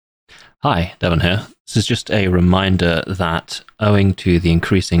Hi, Devon here. This is just a reminder that owing to the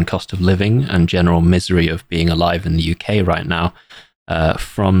increasing cost of living and general misery of being alive in the UK right now,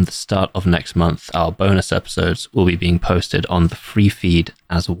 from the start of next month, our bonus episodes will be being posted on the free feed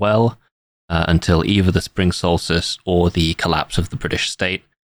as well until either the spring solstice or the collapse of the British state,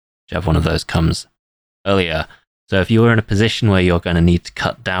 whichever one of those comes earlier. So if you're in a position where you're going to need to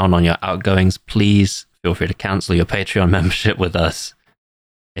cut down on your outgoings, please feel free to cancel your Patreon membership with us.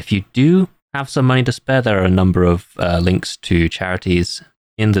 If you do have some money to spare, there are a number of links to charities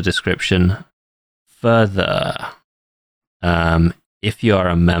in the description. Further, if you are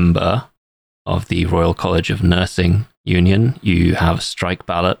a member of the Royal College of Nursing Union, you have a strike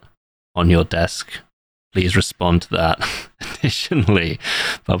ballot on your desk. Please respond to that. Additionally,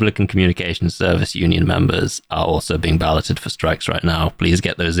 Public and Communications Service Union members are also being balloted for strikes right now. Please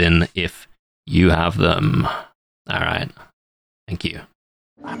get those in if you have them. All right. Thank you.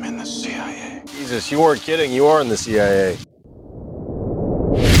 I'm in the CIA. Jesus, you weren't kidding. You are in the CIA.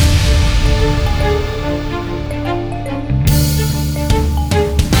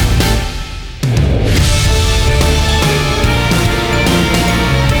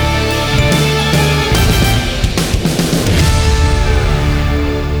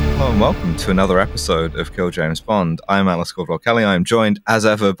 Hello and welcome to another episode of Kill James Bond. I'm Alice Caldwell-Kelly. I'm joined, as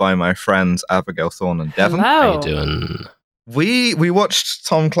ever, by my friends Abigail Thorne and Devon. Hello. How you doing? We watched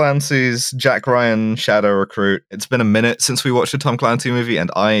Tom Clancy's Jack Ryan Shadow Recruit. It's been a minute since we watched a Tom Clancy movie, and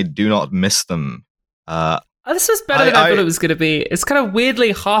I do not miss them. This was better than I thought it was going to be. It's kind of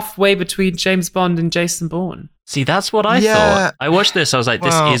weirdly halfway between James Bond and Jason Bourne. See, that's what I thought. I watched this, I was like,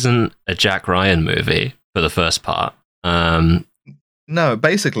 this isn't a Jack Ryan movie for the first part. No, it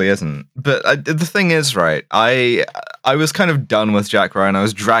basically isn't. But the thing is, right, I was kind of done with Jack Ryan. I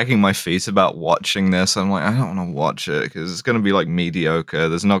was dragging my feet about watching this. I'm like, I don't want to watch it because it's going to be like mediocre.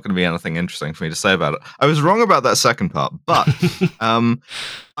 There's not going to be anything interesting for me to say about it. I was wrong about that second part, but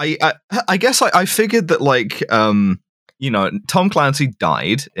I guess I figured that Tom Clancy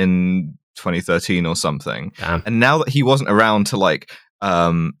died in 2013 or something, and now that he wasn't around to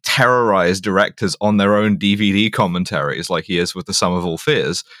terrorize directors on their own DVD commentaries like he is with The Sum of All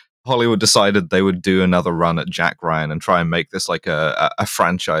Fears, Hollywood decided they would do another run at Jack Ryan and try and make this like a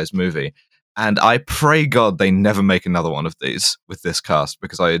franchise movie. And I pray God they never make another one of these with this cast,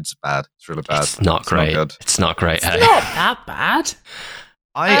 because it's bad. It's really bad. It's not great. It's not great. It's not that bad.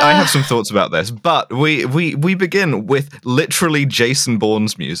 I have some thoughts about this, but we begin with literally Jason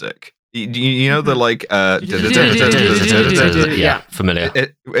Bourne's music. You know the yeah, familiar.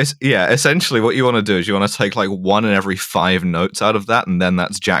 Essentially what you want to do is you want to take like one in every 5 notes out of that, and then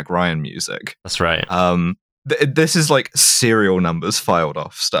that's Jack Ryan music. That's right. This is like serial numbers filed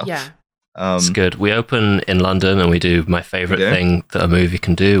off stuff. Yeah. It's good. We open in London and we do my favorite thing that a movie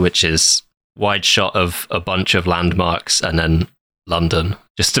can do, which is wide shot of a bunch of landmarks and then London,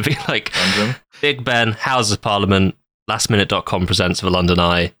 just to be like London. Big Ben, Houses of Parliament, lastminute.com presents The London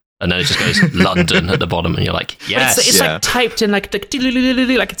Eye. And then it just goes London at the bottom, and you're like, yes. It's like typed in, like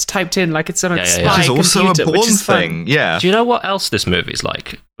it's typed in, like it's on a spy Which is also computer, a Bourne thing, yeah. Do you know what else this movie's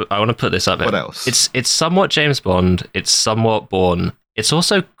like? I want to put this up here. What else? It's somewhat James Bond, it's somewhat Bourne. It's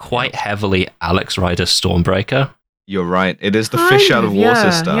also quite heavily Alex Rider Stormbreaker. You're right. It is the fish out of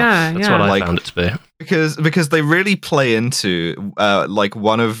water stuff. That's what I found it to be. Because they really play into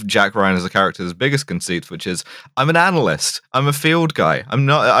one of Jack Ryan's character's biggest conceits, which is I'm an analyst. I'm a field guy. I'm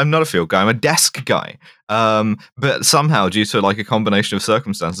not a field guy. I'm a desk guy. But somehow, due to like a combination of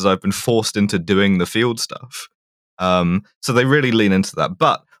circumstances, I've been forced into doing the field stuff. So they really lean into that.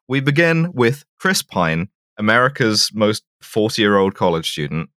 But we begin with Chris Pine, America's most 40-year-old college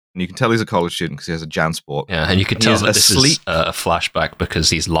student. And you can tell he's a college student because he has a JanSport. Yeah, and you can tell that this is a flashback because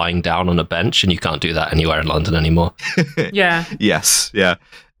he's lying down on a bench, and you can't do that anywhere in London anymore. Yeah. Yes, yeah.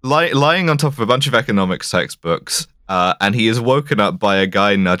 Lying on top of a bunch of economics textbooks, and he is woken up by a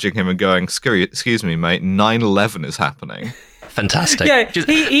guy nudging him and going, excuse me, mate, 9/11 is happening. Fantastic. Yeah,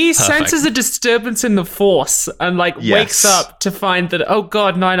 he senses a disturbance in the force and wakes up to find that, oh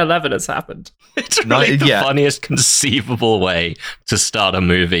God, 9/11 has happened. It's really the funniest conceivable way to start a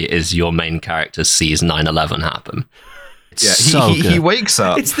movie is your main character sees 9/11 happen. He wakes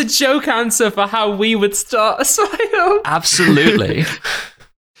up. It's the joke answer for how we would start Asylum. Absolutely.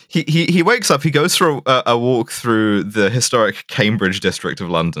 He wakes up, he goes for a walk through the historic Cambridge district of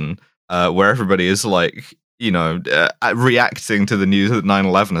London, where everybody is reacting to the news that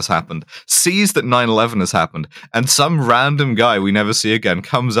 9/11 has happened, sees that 9/11 has happened, and some random guy we never see again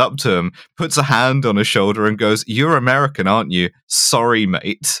comes up to him, puts a hand on his shoulder and goes, "You're American, aren't you? Sorry,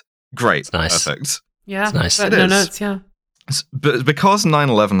 mate." Great. It's nice. Perfect. Yeah. It's nice. No notes, yeah. But because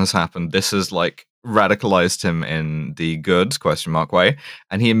 9/11 has happened, this has like radicalized him in the good ? Way,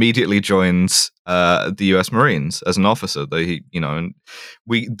 and he immediately joins the U.S. Marines as an officer. And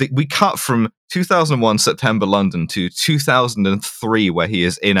we cut from 2001 September London to 2003, where he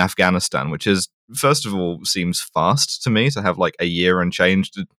is in Afghanistan, which is, first of all, seems fast to me to have like a year and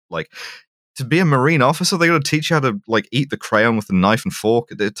change to be a Marine officer. They got to teach you how to like eat the crayon with a knife and fork.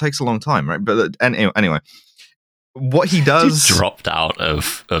 It takes a long time, right? But anyway. What he does... He dropped out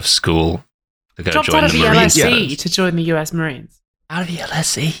of school to go dropped join out of the the Marines. LSE to join the US Marines. Out of the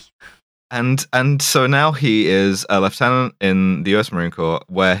LSE. And so now he is a lieutenant in the US Marine Corps,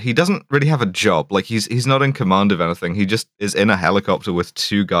 where he doesn't really have a job. Like, he's not in command of anything. He just is in a helicopter with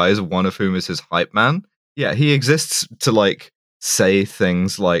two guys, one of whom is his hype man. Yeah, he exists to, like, say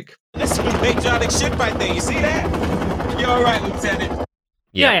things like... That's some patriotic shit right there. You see that? You're all right, Lieutenant.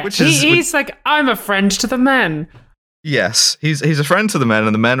 Yeah. He's like, I'm a friend to the men. Yes, he's a friend to the men,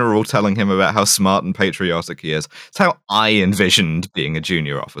 and the men are all telling him about how smart and patriotic he is. It's how I envisioned being a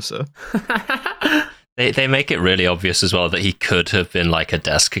junior officer. They make it really obvious as well that he could have been like a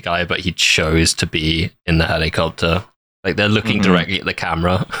desk guy, but he chose to be in the helicopter. Like, they're looking directly at the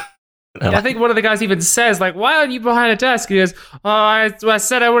camera. Yeah, I think one of the guys even says, like, why aren't you behind a desk? He goes, I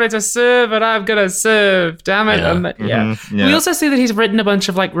said I wanted to serve, and I'm going to serve. Damn it. Yeah. We also see that he's written a bunch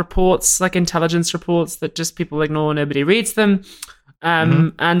of, like, reports, like intelligence reports that just people ignore. Nobody reads them.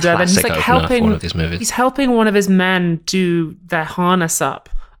 And then he's, like, helping one of these movies. He's helping one of his men do their harness up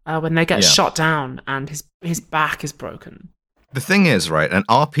when they get shot down, and his back is broken. The thing is, right, an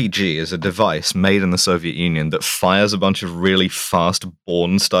RPG is a device made in the Soviet Union that fires a bunch of really fast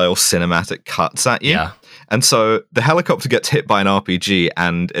Bourne-style cinematic cuts at you. Yeah. And so the helicopter gets hit by an RPG,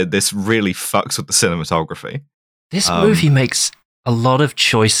 and this really fucks with the cinematography. This movie makes a lot of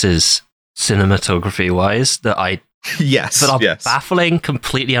choices cinematography-wise that are baffling,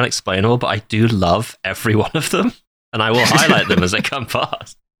 completely unexplainable, but I do love every one of them, and I will highlight them as they come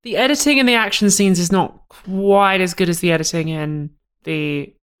past. The editing in the action scenes is not quite as good as the editing in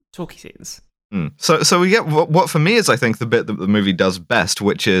the talkie scenes. So we get what for me is, I think, the bit that the movie does best,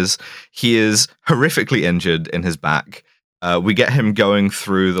 which is he is horrifically injured in his back. We get him going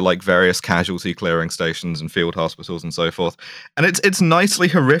through the like various casualty clearing stations and field hospitals and so forth, and it's nicely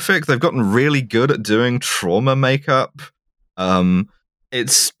horrific. They've gotten really good at doing trauma makeup. My man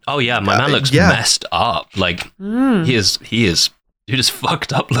looks messed up. Like he is. Dude is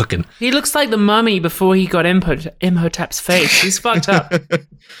fucked up looking. He looks like the mummy before he got Imhotep's face. He's fucked up.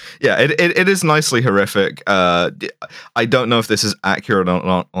 Yeah, it is nicely horrific. I don't know if this is accurate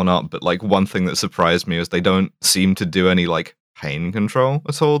or not, but like one thing that surprised me is they don't seem to do any like pain control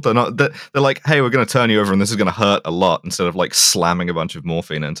at all. They're like, hey, we're going to turn you over and this is going to hurt a lot, instead of like slamming a bunch of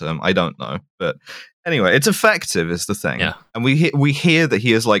morphine into him. I don't know, but anyway, it's effective is the thing. Yeah. And we hear that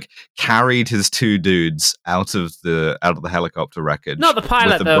he has like carried his two dudes out of the helicopter wreckage. Not the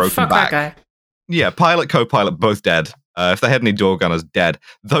pilot though. Fuck that guy. Yeah, pilot, co-pilot, both dead. If they had any door gunners, dead.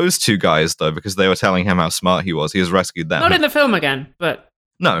 Those two guys though, because they were telling him how smart he was, he has rescued them. Not in the film again, but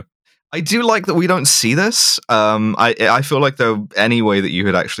no. I do like that we don't see this. I feel like though any way that you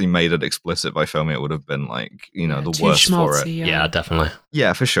had actually made it explicit by filming it would have been like, the worst for it. Yeah, definitely.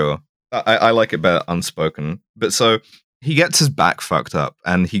 Yeah, for sure. I like it better unspoken. But so he gets his back fucked up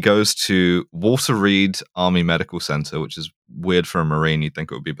and he goes to Walter Reed Army Medical Center, which is weird for a Marine. You'd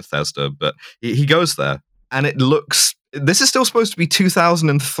think it would be Bethesda, but he goes there and this is still supposed to be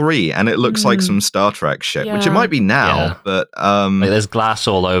 2003 and it looks like some Star Trek shit, which it might be now, but like there's glass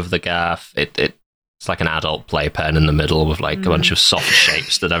all over the gaff. It's like an adult playpen in the middle with like a bunch of soft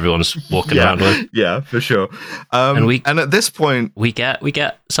shapes that everyone's walking around with. Yeah, for sure. And at this point, we get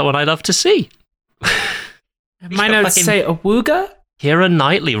someone I love to see. My notes say Awooga. Keira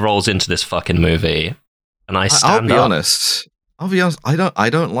Knightley rolls into this fucking movie, and I'll be honest. I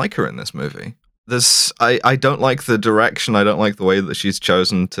don't like her in this movie. I don't like the direction. I don't like the way that she's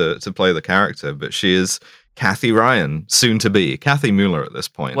chosen to play the character. But she is Kathy Ryan, soon to be Kathy Mueller at this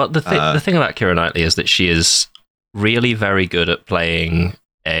point. Well, the thing about Keira Knightley is that she is really very good at playing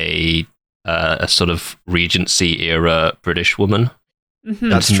a sort of Regency era British woman. Mm-hmm.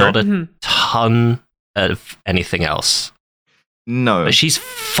 That's not a ton of anything else. No, but she's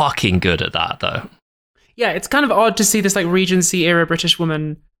fucking good at that, though. Yeah, it's kind of odd to see this like Regency era British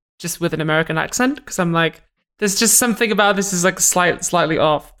woman just with an American accent, because I'm like, there's just something about this is like slightly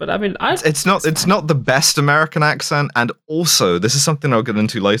off. But I mean, it's not the best American accent, and also this is something I'll get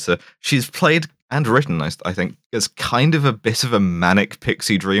into later. She's played and written, I think, as kind of a bit of a manic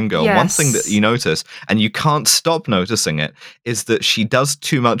pixie dream girl. Yes. One thing that you notice, and you can't stop noticing it, is that she does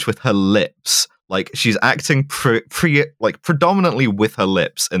too much with her lips. like she's acting predominantly with her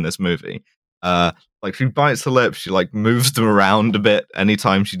lips in this movie. Like she bites her lips, she like moves them around a bit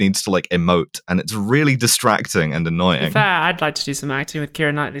anytime she needs to like emote, and it's really distracting and annoying. In fact, I'd like to do some acting with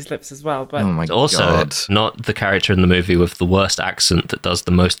Keira Knightley's lips as well, but oh my also God. Not the character in the movie with the worst accent that does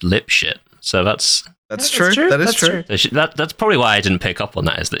the most lip shit. So that's true. That is true. So that's probably why I didn't pick up on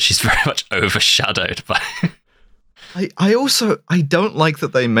that, is that she's very much overshadowed by. I don't like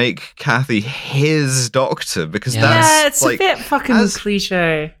that they make Kathy his doctor, because it's like, a bit fucking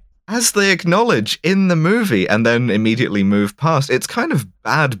cliche. As they acknowledge in the movie and then immediately move past, it's kind of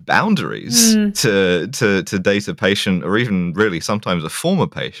bad boundaries to date a patient, or even really sometimes a former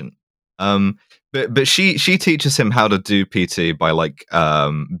patient. But she teaches him how to do PT by like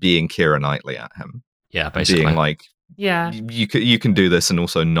being Keira Knightley at him. Yeah, basically. Being like, yeah, you can do this and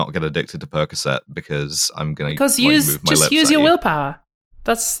also not get addicted to Percocet because I'm gonna because move my lips use at your you. willpower.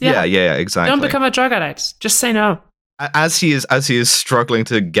 That's yeah, exactly. Don't become a drug addict. Just say no. As he is struggling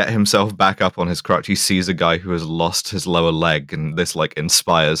to get himself back up on his crutch, he sees a guy who has lost his lower leg, and this like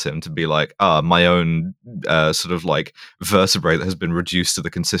inspires him to be like, my own sort of like vertebrae that has been reduced to the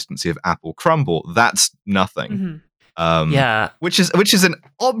consistency of apple crumble. That's nothing. Mm-hmm. Which is an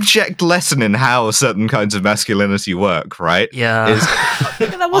object lesson in how certain kinds of masculinity work, right? Yeah,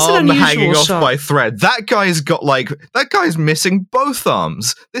 that wasn't an unusual hanging off shot. by thread. That guy's missing both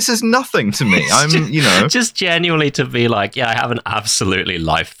arms. This is nothing to me. just genuinely to be like, I have an absolutely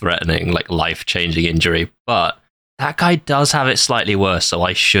life-threatening, like life-changing injury, but that guy does have it slightly worse, so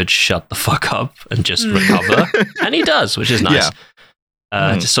I should shut the fuck up and just recover. And he does, which is nice.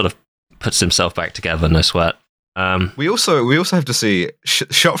 Just sort of puts himself back together, no sweat. We also have to see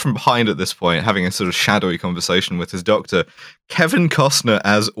shot from behind at this point, having a sort of shadowy conversation with his doctor, Kevin Costner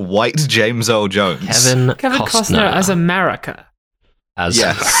as White James Earl Jones. Kevin Costner as America.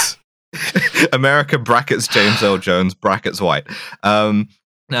 Yes. America brackets James Earl Jones brackets White. Now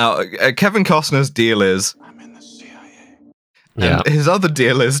Kevin Costner's deal is and his other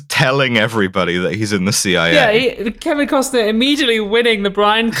deal is telling everybody that he's in the CIA. Yeah, Kevin Costner immediately winning the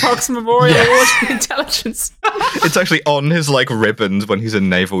Brian Cox Memorial Award for Intelligence. It's actually on his like ribbons when he's in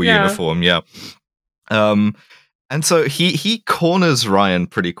naval uniform. Yeah. And so he corners Ryan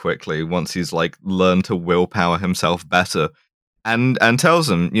pretty quickly once he's like learned to willpower himself better, and tells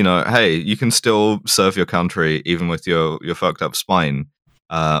him, hey, you can still serve your country even with your fucked up spine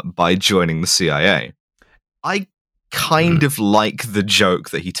by joining the CIA. I kind of like the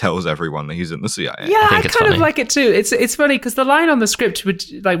joke that he tells everyone that he's in the CIA. Yeah, I kind of like it too. It's funny because the line on the script would,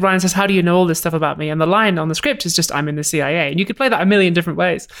 like, Ryan says, "How do you know all this stuff about me?" And the line on the script is just, "I'm in the CIA." And you could play that a million different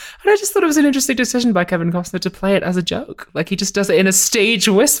ways. And I just thought it was an interesting decision by Kevin Costner to play it as a joke. Like, he just does it in a stage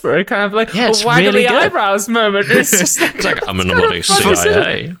whisper, kind of like a waggly eyebrows moment. It's just like, I'm in the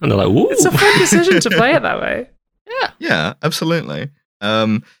CIA. And they're like, woo. It's a fun decision to play it that way. Yeah, absolutely.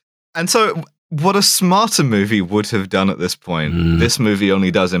 And so what a smarter movie would have done at this point, this movie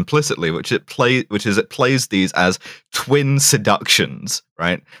only does implicitly, which it plays these as twin seductions,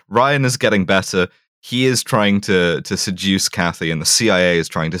 right? Ryan is getting better. He is trying to seduce Kathy, and the CIA is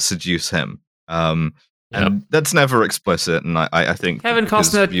trying to seduce him. And that's never explicit, and I think Kevin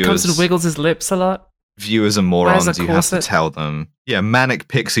Costner comes and wiggles his lips a lot. Viewers are morons. You have to tell them. Yeah, manic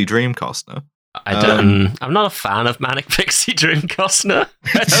pixie dream Costner. I'm not a fan of Manic Pixie Dream Costner.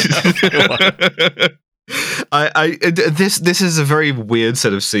 This is a very weird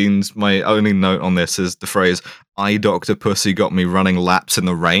set of scenes. My only note on this is the phrase "Eye Doctor Pussy got me running laps in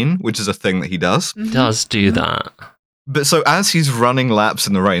the rain," which is a thing that he does. Does do that. But so as he's running laps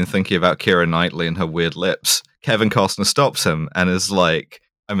in the rain, thinking about Keira Knightley and her weird lips, Kevin Costner stops him and is like,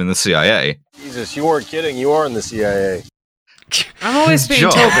 "I'm in the CIA." Jesus, you weren't kidding. You are in the CIA. I'm always being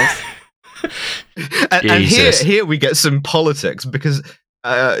told this. and here we get some politics, because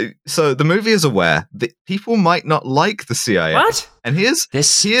so the movie is aware that people might not like the CIA. What? And here's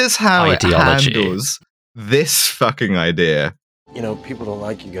how ideology. It handles this fucking idea. People don't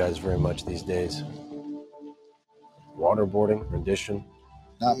like you guys very much these days. Waterboarding, rendition.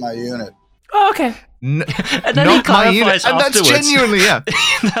 Not my unit. Oh, okay. And then he clarifies and that's genuinely,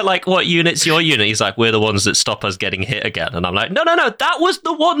 They're like, what unit's your unit? He's like, we're the ones that stop us getting hit again. And I'm like, no, that was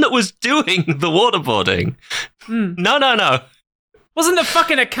the one that was doing the waterboarding. No. Wasn't the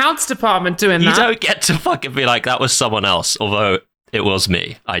fucking accounts department doing that? You don't get to fucking be like, that was someone else, although it was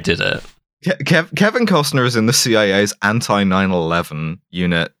me. I did it. Kevin Costner is in the CIA's anti-9/11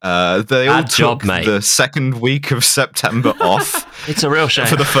 unit. They all took the second week of September off. It's a real shame.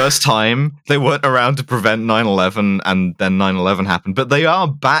 For the first time, they weren't around to prevent 9/11, and then 9/11 happened. But they are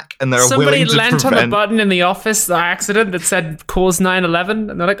back, and they're willing to prevent... Somebody leant on the button in the office, the accident that said "cause 9/11,"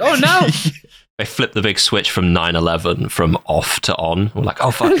 and they're like, "Oh no!" They flipped the big switch from 9/11 from off to on. We're like,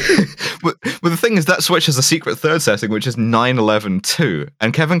 oh fuck. Well, the thing is, that switch has a secret third setting, which is 9/11-2,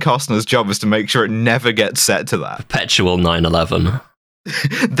 and Kevin Costner's job is to make sure it never gets set to that. Perpetual 9/11.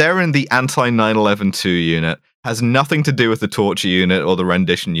 They're in the anti-9/11-2 unit. Has nothing to do with the torture unit or the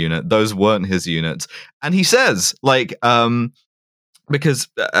rendition unit. Those weren't his units. And he says, like, because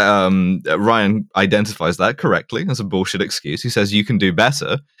Ryan identifies that correctly as a bullshit excuse. He says, you can do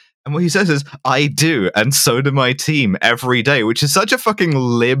better. And what he says is, I do, and so do my team every day, which is such a fucking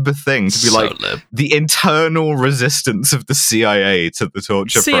lib thing to be So like lib. the internal resistance of the CIA to the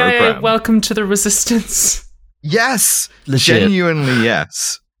torture CIA, program. welcome to the resistance. Yes, Legit. genuinely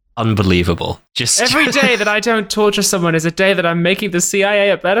yes. Unbelievable. Just Every day that I don't torture someone is a day that I'm making the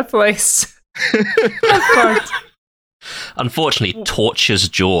CIA a better place. That's fucked. Unfortunately, Tortures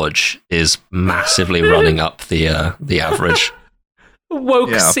George is massively running up the average. Woke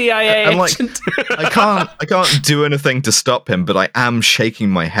Yeah. CIA And, like, agent. I can't do anything to stop him, but I am shaking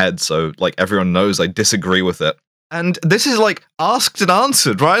my head so like everyone knows I disagree with it. And this is like asked and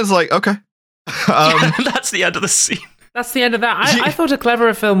answered, right? It's like, okay. That's the end of the scene. That's the end of that. I thought a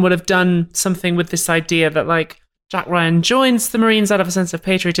cleverer film would have done something with this idea that, like, Jack Ryan joins the Marines out of a sense of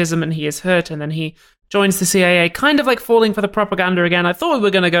patriotism and he is hurt, and then he joins the CIA, kind of like falling for the propaganda again. I thought we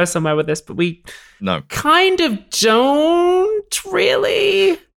were going to go somewhere with this, but we No. kind of don't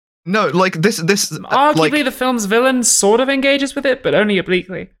really. No, like this Arguably, like the film's villain sort of engages with it, but only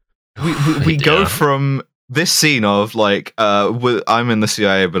obliquely. we go Yeah. from this scene of like I'm in the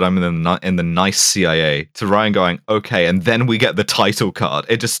CIA but I'm in the nice CIA to Ryan going, okay, and then we get the title card.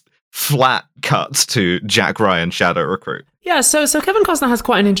 It just flat cuts to Jack Ryan, Shadow Recruit. Yeah, so Kevin Costner has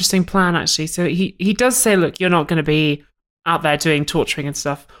quite an interesting plan, actually. So he does say, look, you're not going to be out there doing torturing and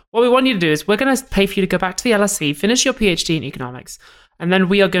stuff. What we want you to do is we're going to pay for you to go back to the LSE, finish your PhD in economics, and then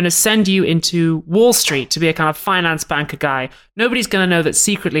we are going to send you into Wall Street to be a kind of finance banker guy. Nobody's going to know that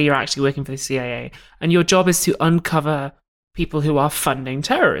secretly you're actually working for the CIA, and your job is to uncover people who are funding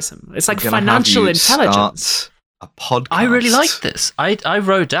terrorism. It's like We're gonna financial have you intelligence. start a podcast. I really like this. I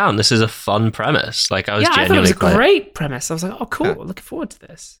wrote down this is a fun premise. Like I was Yeah, I thought it genuinely was a great premise. I was like, oh, cool, Yeah. looking forward to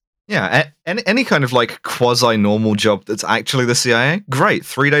this. Yeah, any kind of like quasi-normal job that's actually the CIA, great.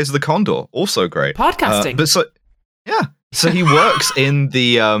 3 Days of the Condor, also great. Podcasting. So he works in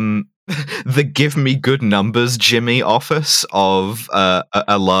the the Give Me Good Numbers Jimmy office of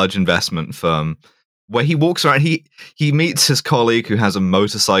a large investment firm, where he walks around. He meets his colleague who has a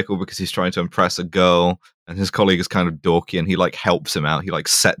motorcycle because he's trying to impress a girl, and his colleague is kind of dorky, and he like helps him out. He like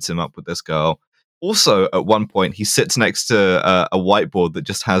sets him up with this girl. Also, at one point, he sits next to a whiteboard that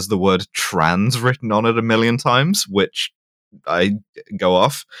just has the word trans written on it 1 million times, which I go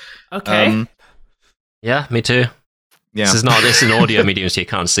off. Okay. Yeah, me too. Yeah. This is an audio medium, so you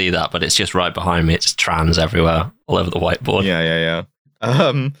can't see that, but it's just right behind me. It's trans everywhere, all over the whiteboard. Yeah.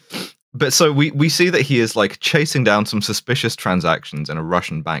 But so we see that he is like chasing down some suspicious transactions in a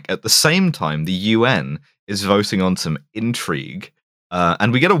Russian bank. At the same time, the UN is voting on some intrigue.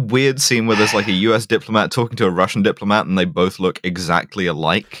 And we get a weird scene where there's like a US diplomat talking to a Russian diplomat, and they both look exactly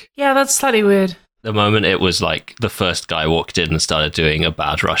alike. Yeah, that's slightly weird. The moment it was like the first guy walked in and started doing a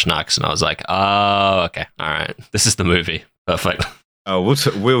bad Russian accent, I was like, oh, okay, all right, this is the movie. Perfect. Oh,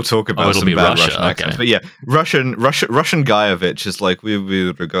 we'll talk about it'll some be bad Russia, Russian accents. okay. But yeah, Russian Guyevich is like, we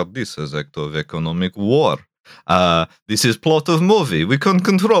regard this as act of economic war. This is plot of movie. We can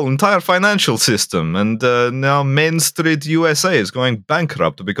control entire financial system, and now Main Street USA is going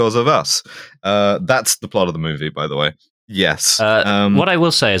bankrupt because of us. That's the plot of the movie, by the way. Yes. What I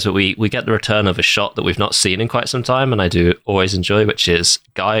will say is that we get the return of a shot that we've not seen in quite some time, and I do always enjoy, which is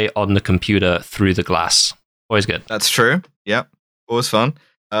guy on the computer through the glass. Always good. That's true. Yep. Always fun.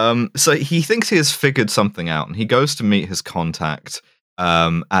 So he thinks he has figured something out, and he goes to meet his contact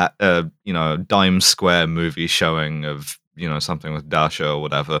at a Dime Square movie showing of something with Dasha or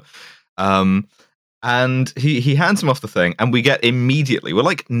whatever. And he hands him off the thing, and we get immediately, we're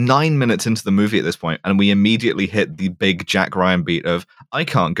like 9 minutes into the movie at this point, and we immediately hit the big Jack Ryan beat of, I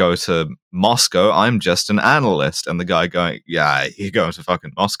can't go to Moscow, I'm just an analyst. And the guy going, yeah, you're going to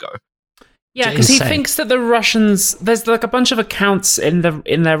fucking Moscow. Yeah, because he Insane. thinks that the Russians, there's like a bunch of accounts in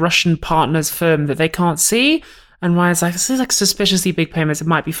their Russian partner's firm that they can't see. And Ryan's like, this is like suspiciously big payments. It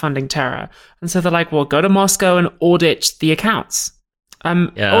might be funding terror. And so they're like, well, go to Moscow and audit the accounts.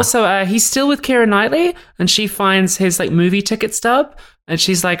 Yeah. Also, he's still with Keira Knightley, and she finds his like movie ticket stub, and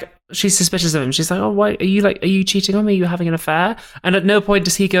she's suspicious of him. She's like, oh, why are you cheating on me? Are you having an affair? And at no point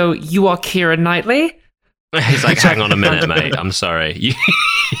does he go, you are Keira Knightley. He's like, hang on a minute, mate. I'm sorry.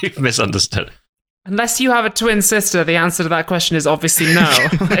 You've misunderstood. Unless you have a twin sister, the answer to that question is obviously no.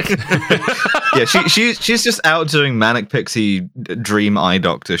 Like, Yeah, she's just out doing manic pixie dream eye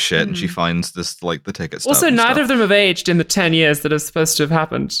doctor shit, and she finds this like the ticket stub. Also, neither of them have aged in the 10 years that are supposed to have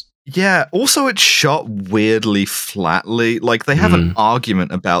happened. Yeah, also it's shot weirdly flatly. Like they have an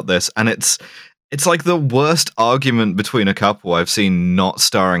argument about this, and it's like the worst argument between a couple I've seen not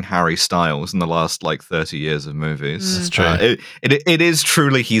starring Harry Styles in the last like 30 years of movies. That's true. It is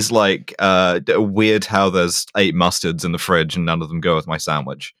truly, he's like weird how there's 8 mustards in the fridge and none of them go with my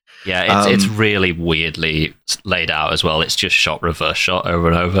sandwich. Yeah, it's really weirdly laid out as well. It's just shot, reverse shot over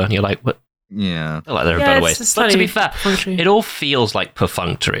and over, and you're like, what? Yeah. I feel like there are better ways. But to be fair, it all feels like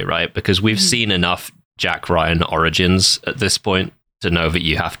perfunctory, right? Because we've seen enough Jack Ryan origins at this point to know that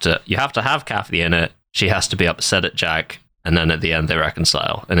you have to have Kathy in it. She has to be upset at Jack, and then at the end they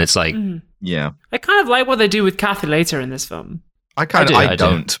reconcile. And it's like, yeah, I kind of like what they do with Kathy later in this film. I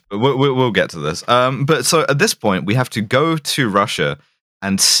don't. But we'll get to this. But so at this point, we have to go to Russia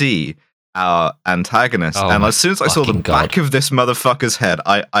and see our antagonist. And as soon as I saw the back of this motherfucker's head,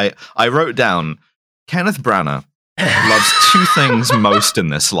 I wrote down, Kenneth Branagh loves 2 things most in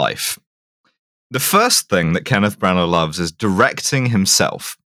this life. The first thing that Kenneth Branagh loves is directing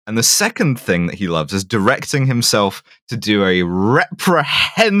himself. And the second thing that he loves is directing himself to do a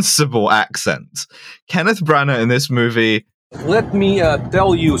reprehensible accent. Kenneth Branagh in this movie... Let me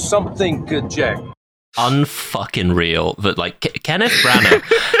tell you something, Jack. Unfucking real. That like Kenneth Branagh,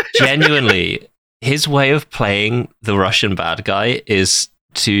 genuinely, his way of playing the Russian bad guy is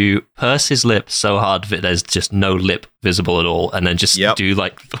to purse his lips so hard that there's just no lip visible at all, and then just do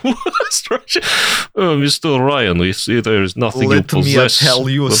like the worst Russian. Oh, Mr. Ryan, we see there is nothing you possess. Let me tell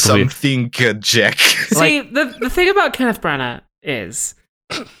you something, Jack. See, the thing about Kenneth Branagh is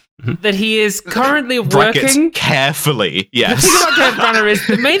that he is currently Brackets working carefully. Yes. The thing about Kenneth Branagh is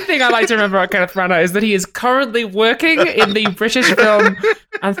the main thing I like to remember about Kenneth Branagh is that he is currently working in the British film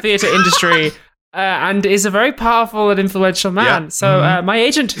and theatre industry. And is a very powerful and influential man. So my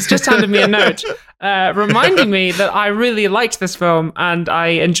agent has just handed me a note reminding me that I really liked this film and I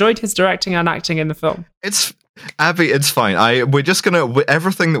enjoyed his directing and acting in the film. Abby, it's fine. We're just gonna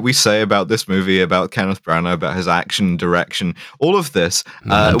everything that we say about this movie, about Kenneth Branagh, about his action, direction, all of this.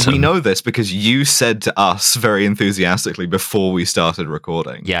 We know this because you said to us very enthusiastically before we started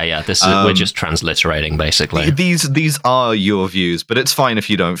recording. Yeah. This is we're just transliterating basically. These are your views, but it's fine if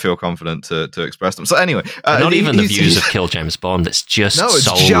you don't feel confident to express them. So anyway, not even the views of Kill James Bond. It's just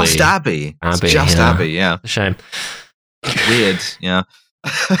solely just Abby. It's just Abby. Yeah, a shame. Weird. Yeah.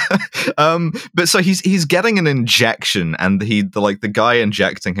 But so he's getting an injection, and the guy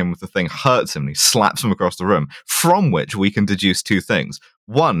injecting him with the thing hurts him, and he slaps him across the room, from which we can deduce 2 things.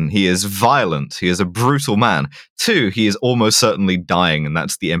 1, he is violent, he is a brutal man. 2, he is almost certainly dying, and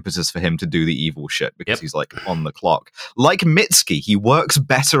that's the impetus for him to do the evil shit, because he's like on the clock. Like Mitski, he works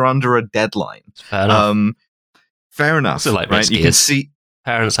better under a deadline. Fair enough. Fair enough. Also like right? Mitski, You can see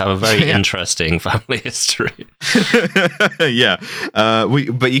parents have a very interesting family history. Yeah,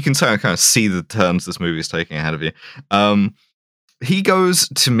 but you can kind of see the turns this movie is taking ahead of you. He goes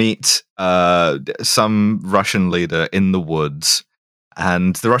to meet some Russian leader in the woods,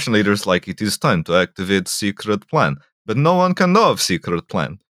 and the Russian leader is like, "It is time to activate secret plan, but no one can know of secret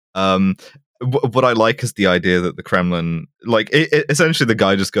plan." What I like is the idea that the Kremlin, essentially the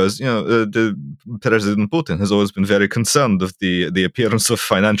guy just goes, the President Putin has always been very concerned of the appearance of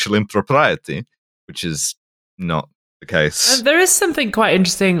financial impropriety, which is not the case. There is something quite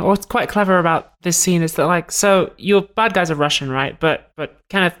interesting or quite clever about this scene is that, so your bad guys are Russian, right? But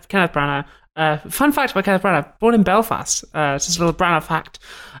Kenneth Branagh, fun fact about Kenneth Branagh, born in Belfast, it's just a little Branagh fact.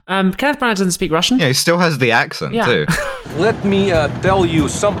 Kenneth Branagh doesn't speak Russian. Yeah, he still has the accent, too. Let me tell you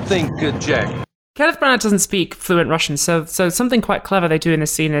something, Jack. Kenneth Branagh doesn't speak fluent Russian, so something quite clever they do in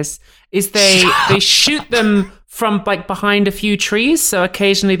this scene is they shoot them from behind a few trees. So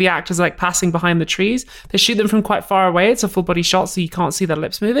occasionally the actors are passing behind the trees. They shoot them from quite far away. It's a full body shot, so you can't see their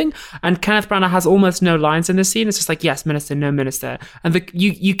lips moving. And Kenneth Branagh has almost no lines in this scene. It's just yes, minister, no minister. And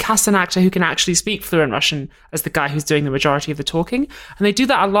you cast an actor who can actually speak fluent Russian as the guy who's doing the majority of the talking. And they do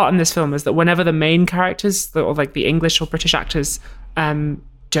that a lot in this film. Is that whenever the main characters or the English or British actors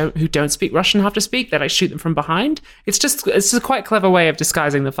who don't speak Russian have to speak, they shoot them from behind. It's just a quite clever way of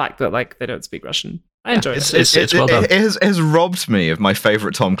disguising the fact that they don't speak Russian. I enjoy it. It's well done. It has robbed me of my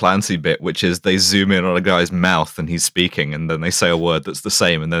favorite Tom Clancy bit, which is they zoom in on a guy's mouth and he's speaking, and then they say a word that's the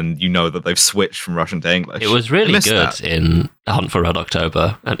same, and then you know that they've switched from Russian to English. It was really good in Hunt for Red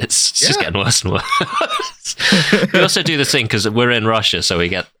October, and it's just getting worse and worse. We also do this thing because we're in Russia, so we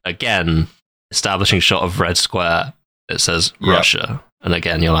get again establishing shot of Red Square. It says Russia. And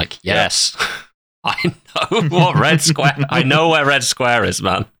again, you're like, yes, I know what Red Square. I know where Red Square is,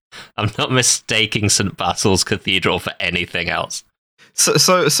 man. I'm not mistaking St. Basil's Cathedral for anything else.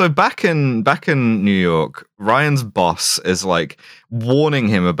 So back in New York, Ryan's boss is like warning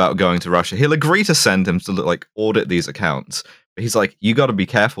him about going to Russia. He'll agree to send him to like audit these accounts. But he's like, you got to be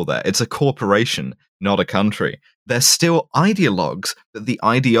careful there. It's a corporation, not a country. They're still ideologues, but the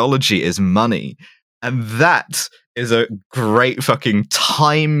ideology is money. And that is a great fucking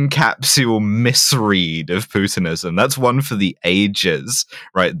time capsule misread of Putinism. That's one for the ages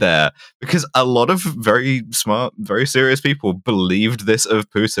right there. Because a lot of very smart, very serious people believed this of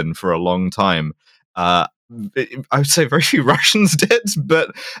Putin for a long time. I would say very few Russians did,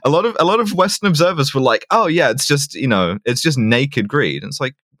 but a lot of Western observers were like, "Oh yeah, it's just it's just naked greed." And it's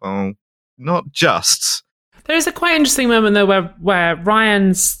like, well, not just. There is a quite interesting moment though where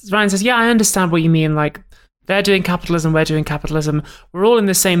Ryan says, "Yeah, I understand what you mean. Like they're doing capitalism, we're doing capitalism. We're all in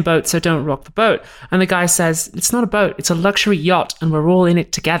the same boat, so don't rock the boat." And the guy says, "It's not a boat; it's a luxury yacht, and we're all in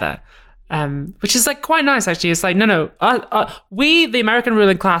it together." Which is like quite nice, actually. It's like, no, we, the American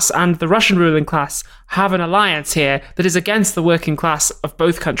ruling class and the Russian ruling class, have an alliance here that is against the working class of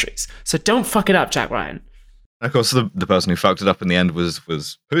both countries. So don't fuck it up, Jack Ryan. Of course, the person who fucked it up in the end was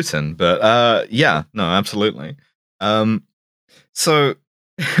Putin. But yeah, no, absolutely. So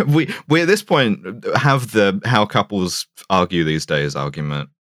we at this point have the how couples argue these days argument.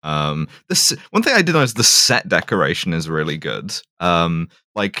 This one thing I did notice, the set decoration is really good.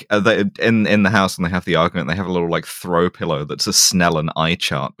 Like they, in the house when they have the argument, they have a little like throw pillow that's a Snellen eye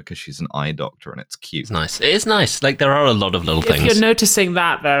chart because she's an eye doctor and it's cute. It's nice. It is nice. Like there are a lot of little things. If you're noticing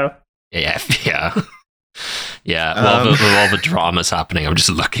that though. Yeah. While the drama's happening, I'm just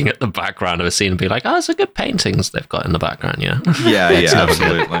looking at the background of a scene and be like, "Oh, it's a good paintings they've got in the background." Yeah,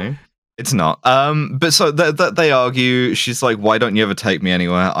 absolutely. It's not. But so they argue. She's like, "Why don't you ever take me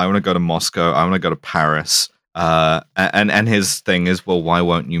anywhere? I want to go to Moscow. I want to go to Paris." And his thing is, "Well, why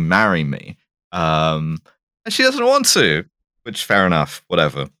won't you marry me?" And she doesn't want to. Which, fair enough.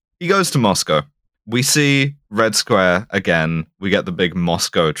 Whatever. He goes to Moscow. We see Red Square again. We get the big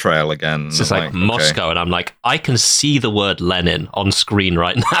Moscow trail again. It's just like Moscow, and I'm like, I can see the word Lenin on screen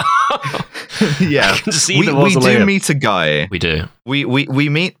right now. Yeah, I can see the we do meet a guy. We do. We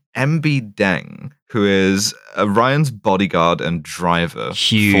meet MB Deng, who is Ryan's bodyguard and driver.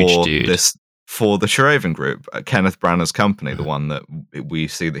 Huge dude. For the Sharavan Group, Kenneth Branagh's company, the one that we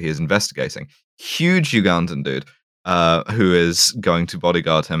see that he is investigating. Huge Ugandan dude who is going to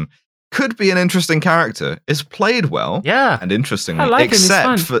bodyguard him. Could be an interesting character. Is played well, and interestingly, I like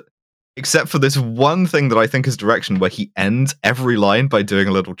him, except for this one thing that I think is direction where he ends every line by doing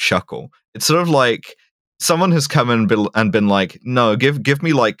a little chuckle. It's sort of like someone has come in and been like, "No, give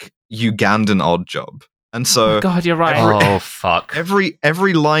me like Ugandan Odd Job." And so, God, you're right. Fuck.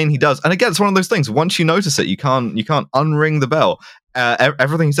 Every line he does, and again, it's one of those things. Once you notice it, you can't unring the bell.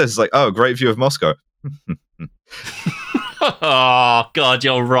 Everything he says is like, "Oh, great view of Moscow." Oh God,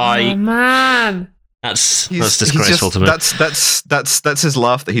 you're right. Oh man, that's disgraceful to me. That's his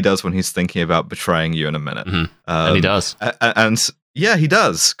laugh that he does when he's thinking about betraying you in a minute. Mm-hmm. And he does. And yeah, he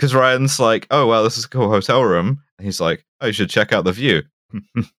does, because Ryan's like, "Oh well, this is a cool hotel room," and he's like, "Oh, you should check out the view."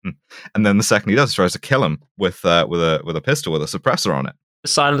 And then the second he does, he tries to kill him with a pistol with a suppressor on it. A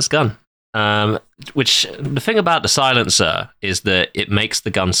silenced gun. Which the thing about the silencer is that it makes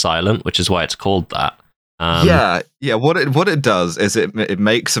the gun silent, which is why it's called that. Yeah. What it does is it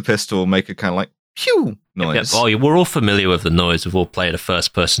makes a pistol make a kind of like pew noise. Oh, we're all familiar with the noise. We've all played a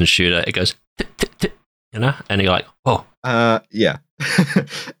first-person shooter. It goes, and you're like, oh. Yeah.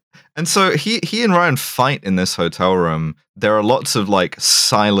 And so he and Ryan fight in this hotel room. There are lots of like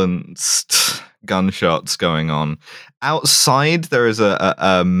silenced gunshots going on. Outside, there is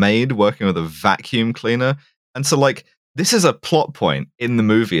a maid working with a vacuum cleaner, and so like. This is a plot point in the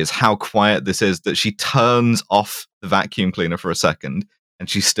movie, is how quiet this is, that she turns off the vacuum cleaner for a second and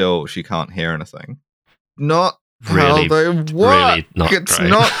she can't hear anything. Not really, how they work. Really not it's great.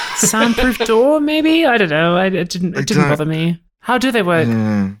 Not soundproof door, maybe? I don't know. It didn't bother me. How do they work?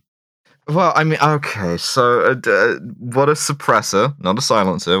 Well, I mean, okay, so what a suppressor, not a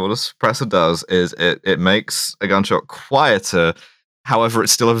silencer, what a suppressor does is it makes a gunshot quieter. However,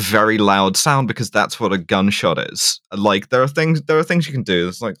 it's still a very loud sound because that's what a gunshot is. Like there are things you can do.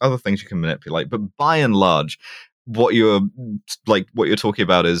 There's like other things you can manipulate, but by and large, what you're talking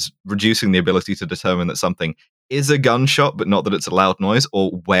about is reducing the ability to determine that something is a gunshot, but not that it's a loud noise,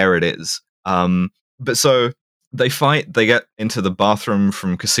 or where it is. But so they fight. They get into the bathroom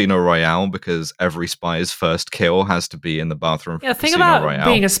from Casino Royale because every spy's first kill has to be in the bathroom. Yeah, the thing about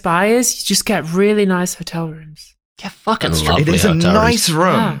being a spy is you just get really nice hotel rooms. Yeah, fucking lovely. It is a nice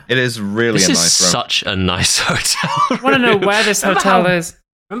room. Yeah. It is really a nice room. This is such a nice hotel. I want to know where this hotel is.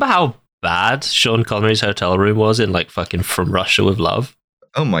 Remember how bad Sean Connery's hotel room was in like fucking From Russia with Love?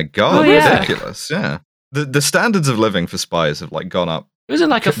 Oh my god, yeah. ridiculous! Yeah, the standards of living for spies have like gone up. It was in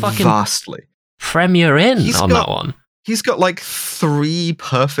like a fucking vastly Premier Inn on that one. He's got like 3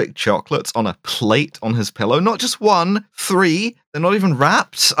 perfect chocolates on a plate on his pillow. Not just 1, 3. They're not even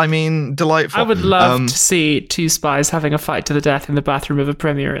wrapped. I mean, delightful. I would love to see 2 spies having a fight to the death in the bathroom of a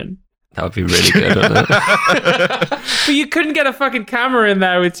Premier Inn. That would be really good, wouldn't it? But you couldn't get a fucking camera in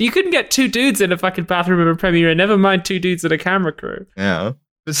there. You couldn't get 2 dudes in a fucking bathroom of a Premier Inn. Never mind 2 dudes in a camera crew. Yeah.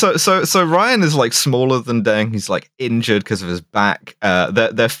 So Ryan is like smaller than Deng. He's like injured because of his back.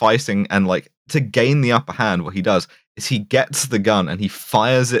 They're fighting, and like to gain the upper hand, what he does is he gets the gun and he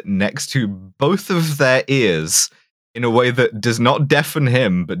fires it next to both of their ears in a way that does not deafen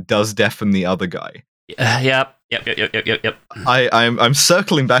him but does deafen the other guy. Yep. I'm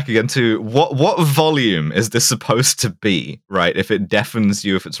circling back again to what volume is this supposed to be, right? If it deafens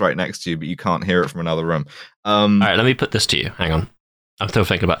you if it's right next to you, but you can't hear it from another room. All right, let me put this to you. Hang on. I'm still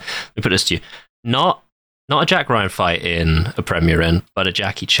thinking about it. Let me put this to you. Not a Jack Ryan fight in a Premier Inn, but a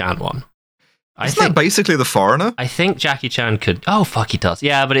Jackie Chan one. Isn't that basically The Foreigner? I think Jackie Chan could... Oh, fuck, he does.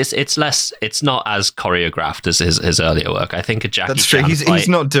 Yeah, but it's less... It's not as choreographed as his earlier work. I think a Jackie Chan He's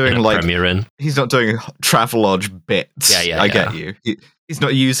not doing like... Premier Inn. He's not doing Travelodge bits. I get you. He's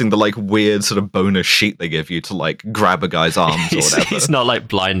not using the like weird sort of bonus sheet they give you to like grab a guy's arms or whatever. He's not like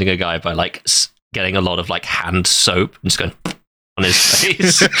blinding a guy by like getting a lot of like hand soap and just going... on his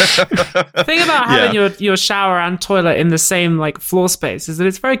face. The thing about having your shower and toilet in the same like floor space is that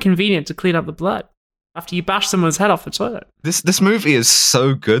it's very convenient to clean up the blood after you bash someone's head off the toilet. This movie is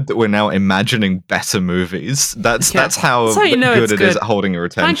so good that we're now imagining better movies. That's how good it is at holding your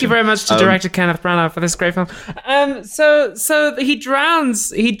attention. Thank you very much to director Kenneth Branagh for this great film. So he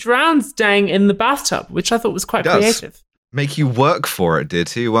drowns Deng in the bathtub, which I thought was quite creative. Make you work for it, did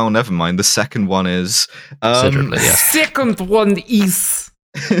he? Well, never mind. The second one is... Second one is...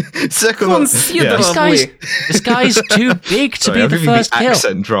 Considerably. This guy's too big to be the first kill.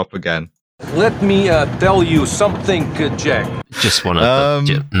 Accent drop again. Let me tell you something, Jack. Just one of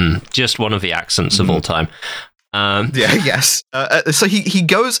the accents of all time. So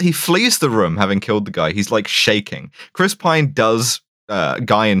he flees the room having killed the guy. He's like shaking. Chris Pine does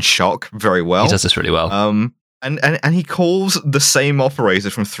Guy in Shock very well. He does this really well. And he calls the same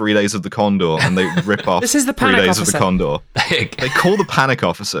operator from 3 Days of the Condor, and they rip off This is the 3 Panic Days Officer. of the Condor. They call the Panic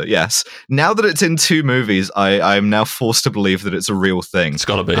Officer, yes. Now that it's in 2 movies, I'm now forced to believe that it's a real thing. It's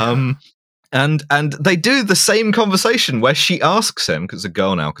gotta be. And they do the same conversation where she asks him, because it's a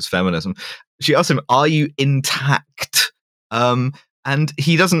girl now, because feminism, she asks him, "Are you intact?" And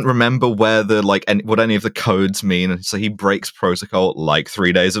he doesn't remember where what any of the codes mean, and so he breaks protocol like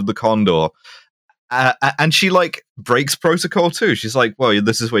 3 Days of the Condor. And she like breaks protocol too. She's like, "Well,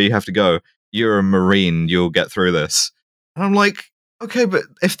 this is where you have to go. You're a Marine. You'll get through this." And I'm like, okay, but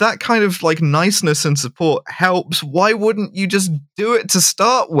if that kind of like niceness and support helps, why wouldn't you just do it to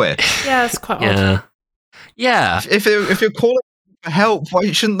start with? Yeah, it's quite odd. Yeah. If you're calling for help,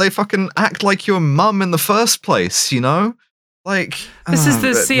 why shouldn't they fucking act like your mum in the first place? You know, like this is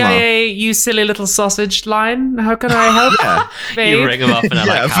the CIA, you silly little sausage line. How can I help? Babe? You ring them up and they're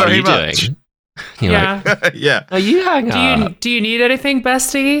like, "How are you doing?" You're like, yeah. Are you hang up? Do you need anything,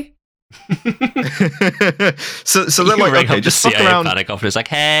 bestie? so they're like, okay, just fuck around. Panic Officer is like,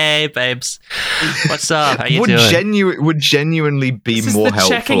 "Hey, babes, what's up? How you doing?" Would genuinely be this more is the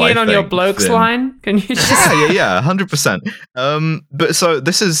helpful. Checking in on your blokes line. Can you just? Yeah, 100%. But so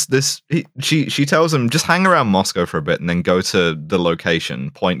this is this. She tells him just hang around Moscow for a bit and then go to the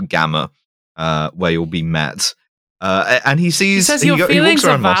location, Point Gamma, where you'll be met. And he sees. He says your feelings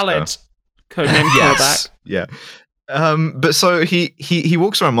are valid. Moscow. Codename callback. Yeah. But so he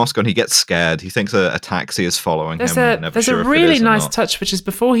walks around Moscow and he gets scared. He thinks a taxi is following him. There's a really nice touch, which is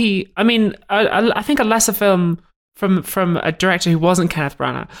before I think a lesser film from a director who wasn't Kenneth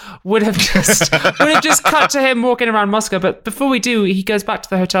Branagh would have just cut to him walking around Moscow. But before we do, he goes back to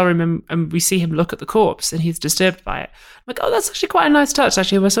the hotel room and we see him look at the corpse and he's disturbed by it. I'm like, oh, that's actually quite a nice touch.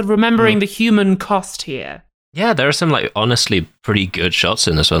 Actually, we're sort of remembering the human cost here. Yeah, there are some like honestly pretty good shots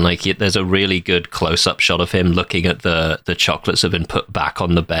in this one. Like there's a really good close-up shot of him looking at the chocolates have been put back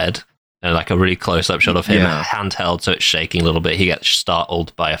on the bed, and like a really close-up shot of him handheld, so it's shaking a little bit. He gets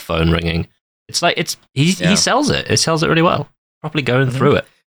startled by a phone ringing. It's like he sells it. It sells it really well. Properly going through it.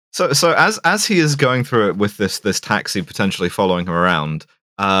 So as he is going through it with this taxi potentially following him around,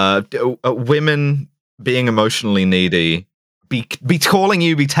 women being emotionally needy. Be calling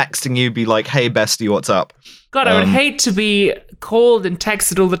you, be texting you, be like, "Hey, bestie, what's up?" God, I would hate to be called and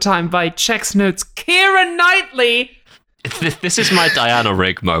texted all the time by Chex Notes Keira Knightley. This is my Diana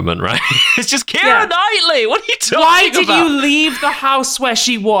Rigg moment, right? It's just Keira Knightley. What are you talking about? Why did you leave the house where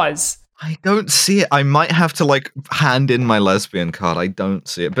she was? I don't see it. I might have to like hand in my lesbian card. I don't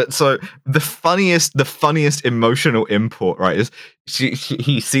see it. But so the funniest emotional import, right, is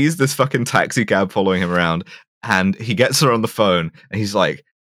he sees this fucking taxi cab following him around, and he gets her on the phone, and he's like,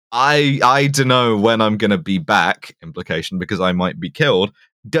 I don't know when I'm gonna be back, implication because I might be killed.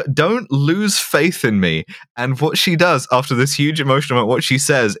 Don't lose faith in me. And what she does after this huge emotional moment, what she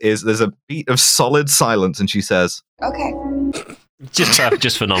says is there's a beat of solid silence, and she says, "Okay."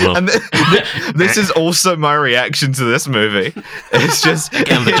 Just phenomenal. And this is also my reaction to this movie. It's just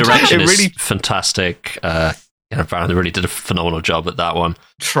again, the direction is fantastic. Apparently, really did a phenomenal job at that one.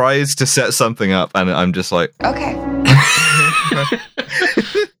 Tries to set something up, and I'm just like, okay.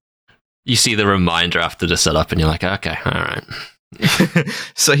 You see the reminder after the setup, and you're like, okay, all right.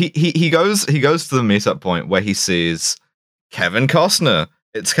 So he goes to the meetup point where he sees Kevin Costner.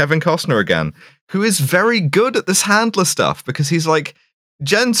 It's Kevin Costner again, who is very good at this handler stuff because he's like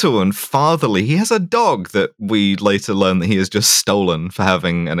gentle and fatherly. He has a dog that we later learn that he has just stolen for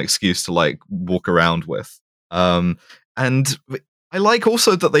having an excuse to like walk around with. And I like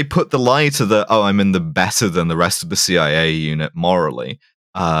also that they put the lie to the I'm in the better than the rest of the CIA unit morally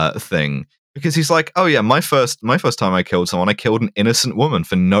thing. Because he's like, oh yeah, my first time I killed someone, I killed an innocent woman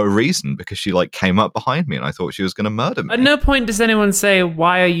for no reason because she like came up behind me and I thought she was going to murder me. At no point does anyone say,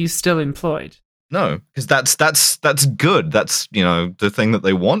 why are you still employed? No, because that's good. That's, you know, the thing that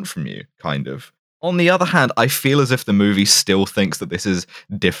they want from you, kind of. On the other hand, I feel as if the movie still thinks that this is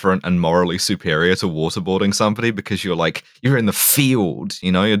different and morally superior to waterboarding somebody because you're in the field,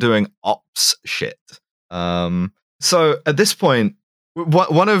 you know, you're doing ops shit. So at this point,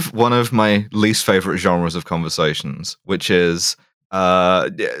 one of my least favorite genres of conversations, which is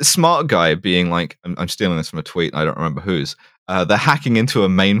smart guy being like, I'm stealing this from a tweet, I don't remember whose, they're hacking into a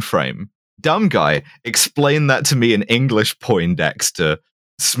mainframe. Dumb guy, explain that to me in English, Poindexter.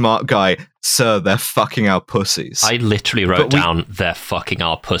 Smart guy, sir, they're fucking our pussies. I literally wrote down, they're fucking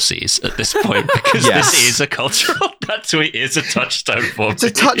our pussies at this point because this is a cultural, that tweet is a touchstone for me. It's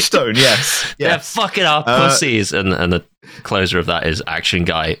a touchstone, yes. They're fucking our pussies. And the closer of that is action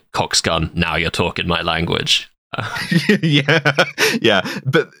guy, cocksgun, now you're talking my language. Yeah.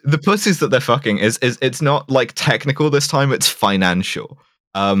 But the pussies that they're fucking is it's not like technical this time, it's financial.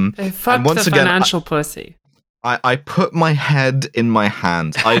 They fucked the financial pussy. I put my head in my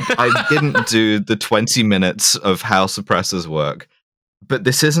hand. I didn't do the 20 minutes of how suppressors work, but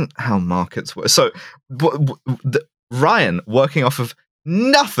this isn't how markets work. So Ryan, working off of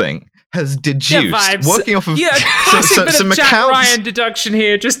nothing, has deduced, working off of some Jack Ryan deduction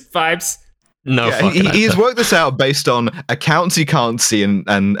here, just vibes. No, he's worked this out based on accounts he can't see and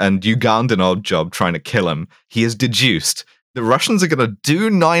Ugandan odd job trying to kill him. He has deduced the Russians are going to do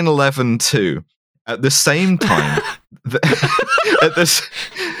 9/11 too. At the same time,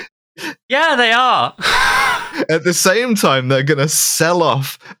 yeah, they are. At the same time, they're going to sell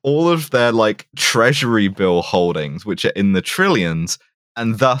off all of their like treasury bill holdings, which are in the trillions,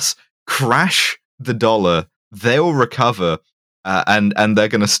 and thus crash the dollar. They'll recover, and they're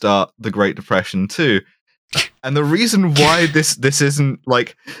going to start the Great Depression too. And the reason why this isn't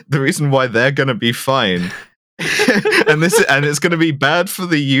like the reason why they're going to be fine. and it's going to be bad for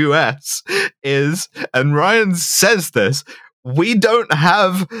the US is, and Ryan says this, we don't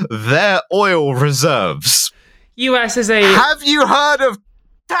have their oil reserves. US is a... Have you heard of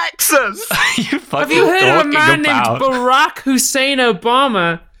Texas? Have you heard of a man named Barack Hussein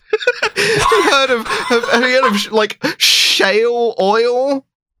Obama? Have you heard of like shale oil?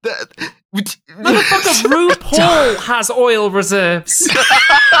 Motherfucker, RuPaul has oil reserves.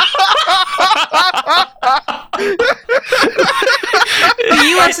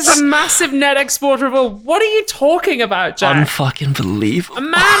 The US is a massive net exporter of oil. What are you talking about, Jack? Unfucking believable. A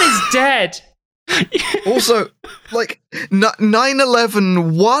man is dead. Also, like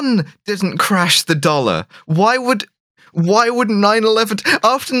 9/11 didn't crash the dollar. Why would 9/11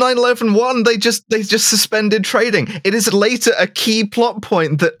 after 9/11 they just suspended trading? It is later a key plot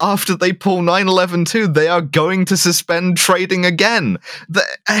point that after they pull 9/11 they are going to suspend trading again.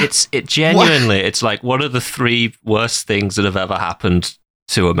 It genuinely it's like one of the three worst things that have ever happened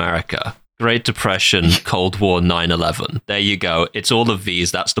to America. Great Depression, Cold War, 9/11. There you go. It's all of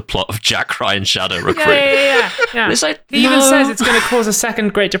these. That's the plot of Jack Ryan Shadow Recruit. Yeah. It's like, he even says it's going to cause a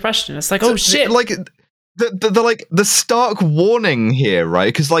second Great Depression. It's like, oh shit. Like the stark warning here, right?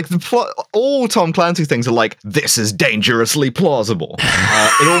 Because like the plot, all Tom Clancy things are like, this is dangerously plausible.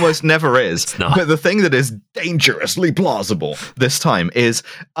 It almost never is. But the thing that is dangerously plausible this time is,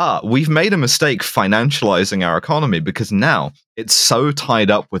 we've made a mistake financializing our economy because now it's so tied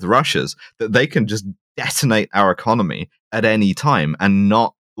up with Russia's that they can just detonate our economy at any time and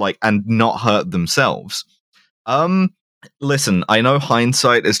not hurt themselves. Listen, I know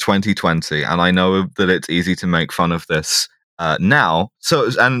hindsight is 2020, and I know that it's easy to make fun of this now. So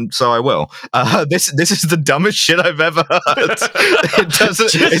I will. This is the dumbest shit I've ever heard. It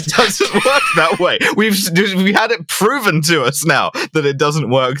doesn't work that way. We had it proven to us now that it doesn't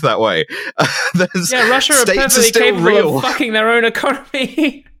work that way. Russia are perfectly capable of fucking their own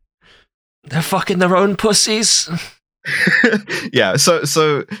economy. They're fucking their own pussies. Yeah,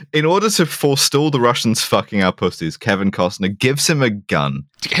 so in order to forestall the Russians fucking our pussies, Kevin Costner gives him a gun.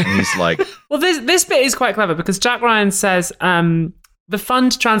 And he's like... Well, this bit is quite clever because Jack Ryan says the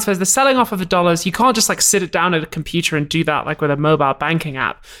fund transfers, the selling off of the dollars, you can't just like sit it down at a computer and do that like with a mobile banking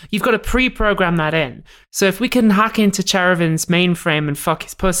app. You've got to pre-program that in. So if we can hack into Cherevin's mainframe and fuck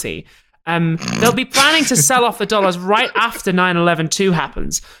his pussy... they'll be planning to sell off the dollars right after 9/11/2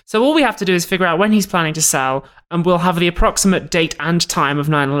 happens. So all we have to do is figure out when he's planning to sell, and we'll have the approximate date and time of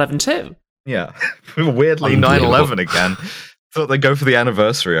 9/11/2. Yeah, weirdly 9/11 again. Thought they'd go for the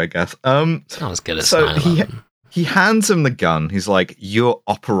anniversary, I guess. It's not as good as 9/11. He hands him the gun. He's like, "You're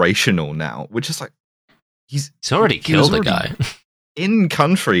operational now," which is like he's already killed a guy in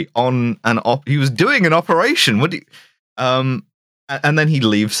country on he was doing an operation. What do you, and then he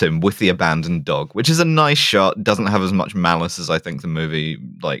leaves him with the abandoned dog, which is a nice shot. Doesn't have as much malice as I think the movie,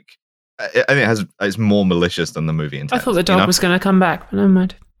 like, I think it's more malicious than the movie intends. I thought the dog was going to come back, but never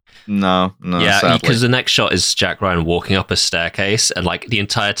mind. No. Yeah, because the next shot is Jack Ryan walking up a staircase, and like the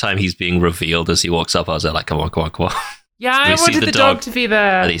entire time he's being revealed as he walks up, I was like, come on. Yeah, I wanted the dog to be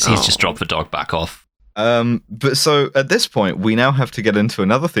there. And he's just dropped the dog back off. But so at this point, we now have to get into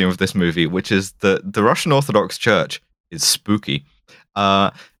another theme of this movie, which is the Russian Orthodox Church is spooky.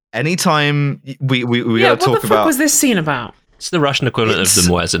 Anytime we gotta talk about what the fuck was this scene about? It's the Russian equivalent of the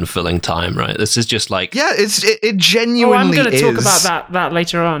muezzin filling time, right? This is just like it genuinely. I'm going to talk about that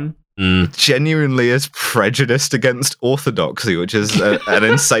later on. Genuinely is prejudiced against orthodoxy, which is an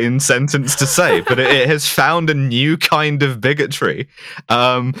insane sentence to say, but it has found a new kind of bigotry,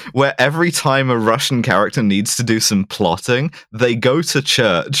 where every time a Russian character needs to do some plotting, they go to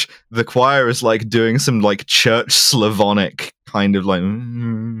church. The choir is like doing some like church Slavonic kind of like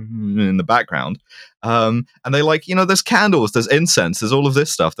in the background. And they like, there's candles, there's incense, there's all of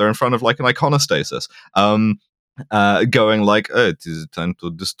this stuff. They're in front of like an iconostasis. Going like, it is time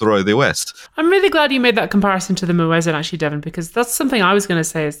to destroy the West. I'm really glad you made that comparison to the muezzin, actually, Devin, because that's something I was going to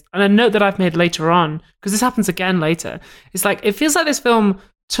say, and a note that I've made later on, because this happens again later. It's like, it feels like this film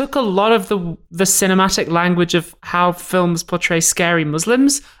took a lot of the cinematic language of how films portray scary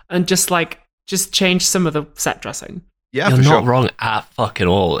Muslims and just changed some of the set dressing. Yeah, you're for not sure. wrong at fucking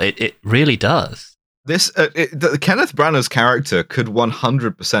all. It really does. This Kenneth Branagh's character could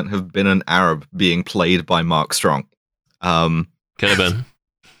 100% have been an Arab being played by Mark Strong. Could have been.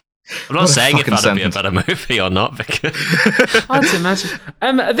 I'm not saying if that'd be a better movie or not. Because hard to imagine.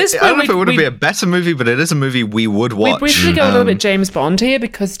 At this point, I don't know if it would be a better movie, but it is a movie we would watch. We briefly go a little bit James Bond here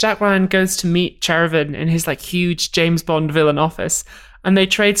because Jack Ryan goes to meet Cherevin in his like huge James Bond villain office, and they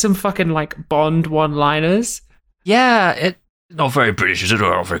trade some fucking like Bond one-liners. Yeah, it's not very British, is it?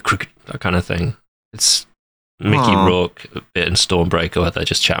 Or very cricket, that kind of thing. It's Mickey Rourke bit in Stormbreaker where they're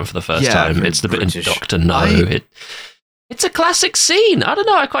just chatting for the first time. It's the British bit in Doctor No. It's a classic scene. I don't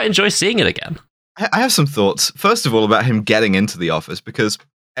know. I quite enjoy seeing it again. I have some thoughts. First of all, about him getting into the office, because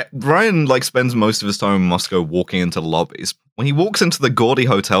Ryan spends most of his time in Moscow walking into lobbies. When he walks into the gaudy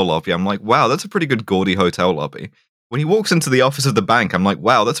hotel lobby, I'm like, wow, that's a pretty good gaudy hotel lobby. When he walks into the office of the bank, I'm like,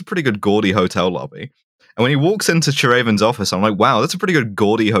 wow, that's a pretty good gaudy hotel lobby. And when he walks into Cherevin's office, I'm like, wow, that's a pretty good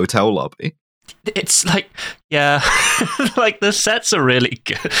gaudy hotel lobby. It's like, yeah, like the sets are really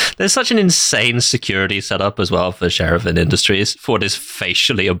good. There's such an insane security setup as well for Cherevin Industries for what is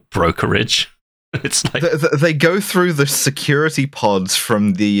facially a brokerage. It's like they go through the security pods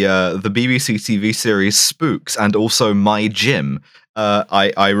from the BBC TV series Spooks and also My Gym.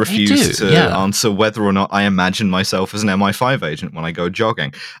 I refuse to answer whether or not I imagine myself as an MI5 agent when I go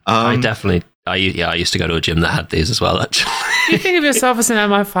jogging. I used to go to a gym that had these as well, actually. Do you think of yourself as an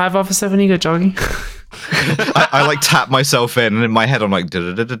MI5 officer when you go jogging? I like tap myself in, and in my head I'm like.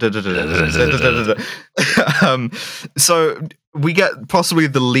 So we get possibly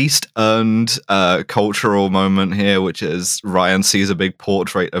the least earned cultural moment here, which is Ryan sees a big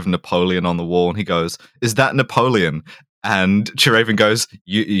portrait of Napoleon on the wall, and he goes, "Is that Napoleon?" And Cherraven goes,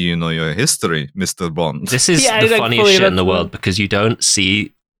 "You know your history, Mr. Bond." This is the funniest shit in the world, because you don't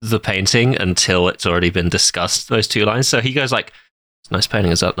see the painting until it's already been discussed, those two lines. So he goes like, "It's a nice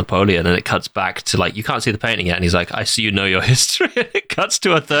painting, is that Napoleon?" And it cuts back to like, you can't see the painting yet. And he's like, "I see you know your history." And it cuts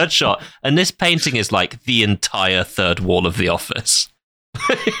to a third shot. And this painting is like the entire third wall of the office.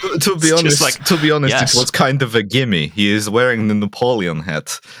 To be honest, yes. It was kind of a gimme. He is wearing the Napoleon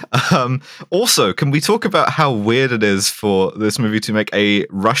hat. Also, can we talk about how weird it is for this movie to make a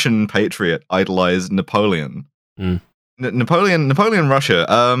Russian patriot idolize Napoleon? Napoleon, Russia.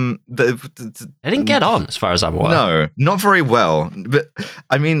 They didn't get on, as far as I'm aware. No, not very well. But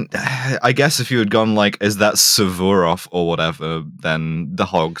I mean, I guess if you had gone like, "Is that Suvorov or whatever?" then the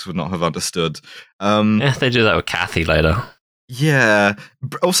hogs would not have understood. Yeah, they do that with Kathy later. Yeah.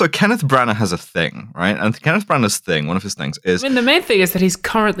 Also, Kenneth Branagh has a thing, right? And Kenneth Branagh's thing, one of his things is... I mean, the main thing is that he's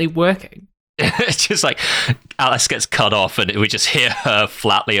currently working. It's just like Alice gets cut off and we just hear her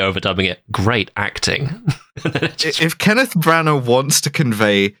flatly overdubbing it. Great acting. If Kenneth Branagh wants to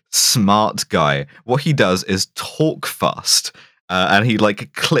convey smart guy, what he does is talk fast. And he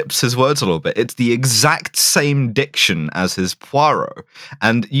like clips his words a little bit. It's the exact same diction as his Poirot,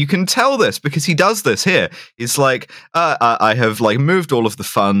 and you can tell this because he does this here. He's like, "I have like moved all of the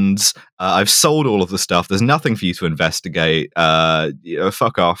funds. I've sold all of the stuff. There's nothing for you to investigate.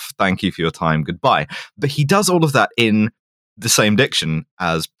 Fuck off. Thank you for your time. Goodbye." But he does all of that in the same diction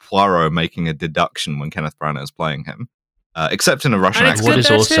as Poirot making a deduction when Kenneth Branagh is playing him, except in a Russian accent. What is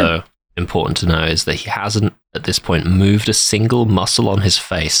also important to know is that he hasn't at this point moved a single muscle on his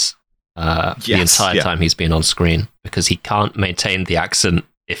face the entire time he's been on screen, because he can't maintain the accent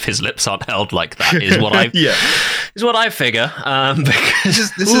if his lips aren't held like that, is what I is what I figure.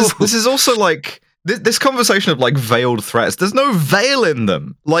 Because this is also like this conversation of like veiled threats. There's no veil in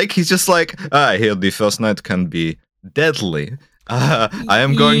them. Like he's just like, "I hear the first night can be deadly. I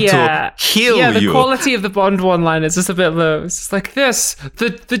am going to kill you." Yeah, the quality of the Bond one-line is just a bit low. It's just like this.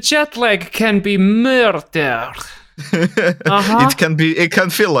 The jet lag can be murder. It can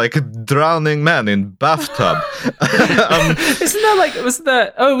feel like a drowning man in bathtub. Isn't that like, it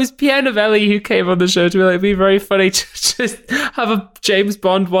was Pierre Novelli who came on the show to be like, it'd be very funny to just have a James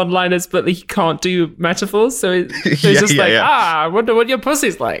Bond one-liners, but he can't do metaphors, so he's just I wonder what your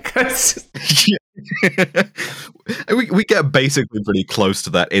pussy's like. We get basically pretty close to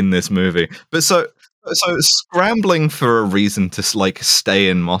that in this movie, but so scrambling for a reason to like stay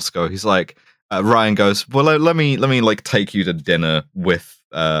in Moscow, he's like, Ryan goes, "Well, let me like take you to dinner with."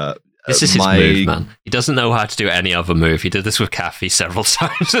 This is his move, man. He doesn't know how to do any other move. He did this with Kathy several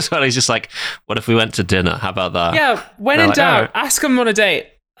times as well. He's just like, "What if we went to dinner? How about that?" Yeah, when in doubt, ask him on a date.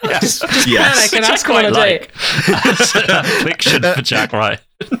 Yes. Just panic and ask him on a date. That's an affliction for Jack Ryan.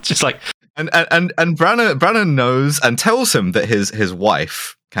 Just like. And Branagh knows and tells him that his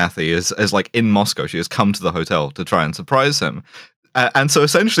wife Kathy is like in Moscow. She has come to the hotel to try and surprise him. And so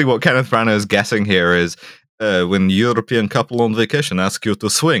essentially, what Kenneth Branagh is getting here is when European couple on vacation ask you to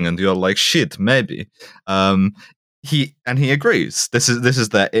swing, and you're like, "Shit, maybe." He agrees. This is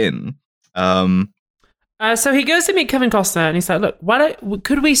their in. So he goes to meet Kevin Costner, and he's like, "Look,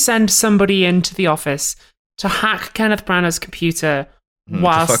 could we send somebody into the office to hack Kenneth Branagh's computer?"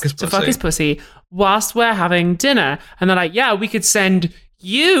 To fuck his pussy whilst we're having dinner. And they're like, "Yeah, we could send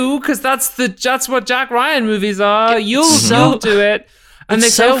you, because that's what Jack Ryan movies are. You'll do it." And they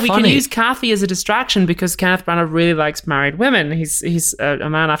say, "We can use Kathy as a distraction because Kenneth Branagh really likes married women. He's a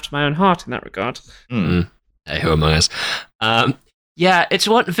man after my own heart in that regard." Hey, who among us? Yeah, it's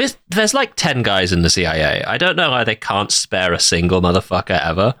there's like 10 guys in the CIA. I don't know why they can't spare a single motherfucker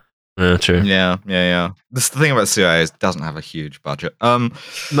ever. True. Yeah. The thing about CIA is it doesn't have a huge budget.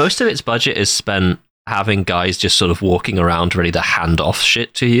 Most of its budget is spent having guys just sort of walking around ready to hand off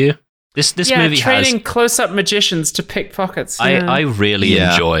shit to you. This movie training close-up magicians to pick pockets. I really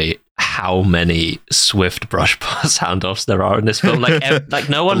enjoy how many swift brush pass handoffs there are in this film. Like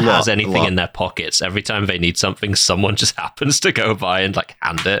no one has anything in their pockets. Every time they need something, someone just happens to go by and like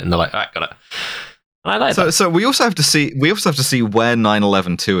hand it, and they're like, "All right, got it." I like that. So we also have to see where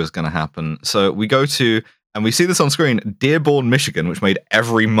 9/11/2 is going to happen. So we go to, and we see this on screen, Dearborn, Michigan, which made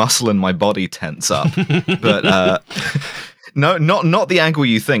every muscle in my body tense up. But No, not the angle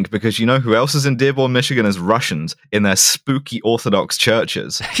you think, because you know who else is in Dearborn, Michigan as Russians in their spooky Orthodox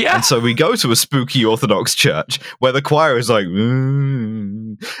churches. Yeah. And so we go to a spooky Orthodox church where the choir is like,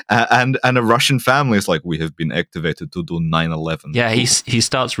 and a Russian family is like, we have been activated to do 9/11. Yeah, he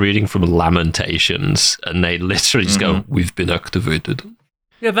starts reading from Lamentations, and they literally just go, "We've been activated."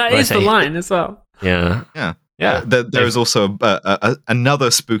 Yeah, that is the line as well. Yeah. There is also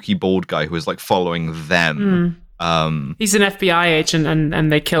another spooky bald guy who is like following them. He's an FBI agent,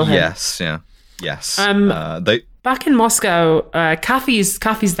 and they kill him. Yes. Back in Moscow, Kathy's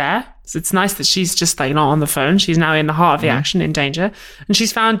there. So it's nice that she's just like not on the phone. She's now in the heart of the action, in danger, and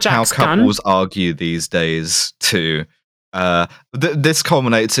she's found Jack's gun. How couples argue these days too. This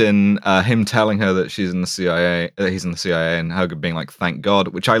culminates in him telling her that she's in the CIA, he's in the CIA, and her being like, "Thank God,"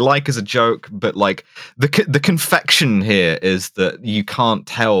 which I like as a joke. But like the confection here is that you can't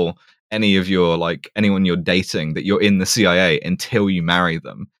tell any of your anyone you're dating that you're in the CIA until you marry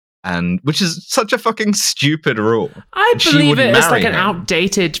them. And which is such a fucking stupid rule. I believe it as like an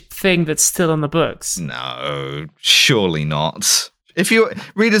outdated thing that's still on the books. No, surely not. If you're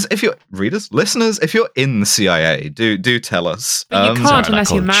listeners, if you're in the CIA, do tell us. But you can't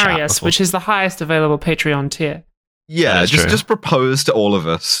unless you marry us, which is the highest available Patreon tier. Yeah, just propose to all of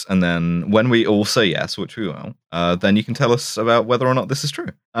us, and then when we all say yes, which we will, then you can tell us about whether or not this is true.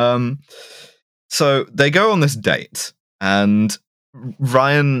 So they go on this date, and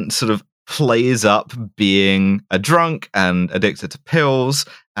Ryan sort of plays up being a drunk and addicted to pills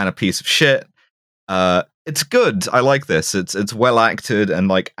and a piece of shit. It's good. I like this. It's well acted, and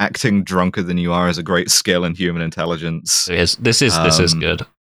like acting drunker than you are is a great skill in human intelligence. This is good.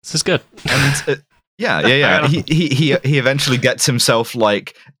 This is good. And yeah. He eventually gets himself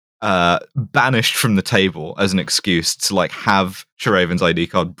like banished from the table as an excuse to like have Sharaven's ID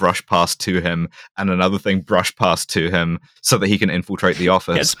card brushed past to him, and another thing brushed past to him so that he can infiltrate the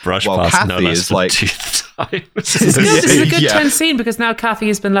office. It's brushed while past Kathy is like, this is a good tense scene because now Kathy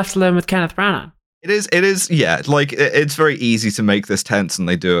has been left alone with Kenneth Branagh. It is. Yeah, like it's very easy to make this tense, and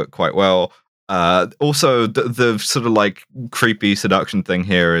they do it quite well. Also, the sort of like creepy seduction thing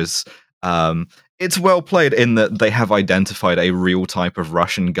here is. It's well played in that they have identified a real type of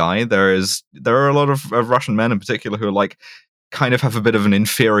Russian guy. There are a lot of Russian men in particular who are like kind of have a bit of an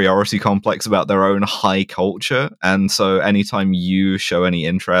inferiority complex about their own high culture. And so anytime you show any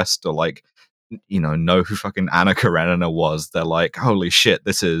interest or like, know who fucking Anna Karenina was, they're like, holy shit,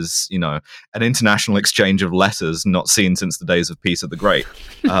 this is, an international exchange of letters not seen since the days of Peter the Great.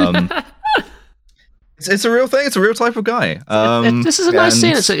 It's a real thing. It's a real type of guy. This is a nice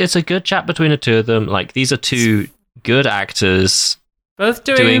scene. It's a good chat between the two of them. Like, these are two good actors, both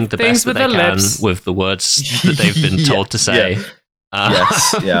doing the things best that they can with the words that they've been told to say.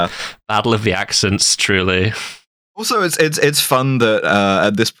 Yeah. Battle of the accents, truly. Also, it's fun that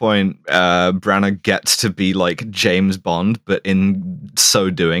at this point, Branagh gets to be like James Bond, but in so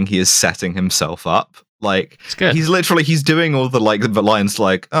doing, he is setting himself up. Like he's doing all the lines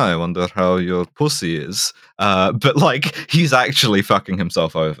like, oh, I wonder how your pussy is, but like he's actually fucking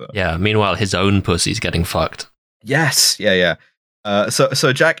himself over. Yeah. Meanwhile, his own pussy's getting fucked. Yes. Yeah.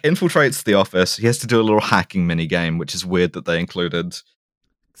 So Jack infiltrates the office. He has to do a little hacking mini game, which is weird that they included.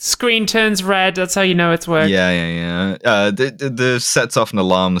 Screen turns red. That's how you know it's worked. Yeah. The sets off an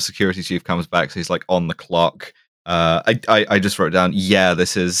alarm. The security chief comes back, so he's like on the clock. I just wrote down. Yeah,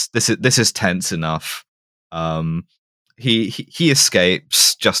 this is tense enough. He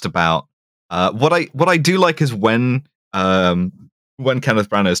escapes just about. What I do like is when Kenneth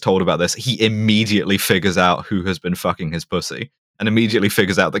Branagh is told about this, he immediately figures out who has been fucking his pussy, and immediately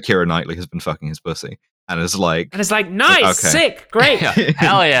figures out that Keira Knightley has been fucking his pussy, and is like, nice, okay. Sick, great,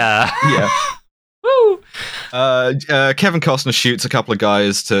 hell yeah, yeah. Woo! Kevin Costner shoots a couple of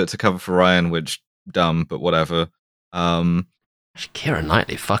guys to cover for Ryan, which dumb, but whatever. Keira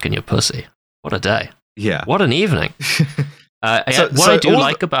Knightley fucking your pussy. What a day. Yeah. What an evening. What I do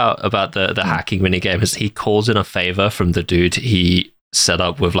like about the hacking minigame is he calls in a favor from the dude he set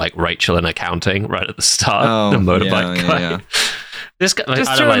up with like Rachel in accounting right at the start, the motorbike guy. Yeah. This guy,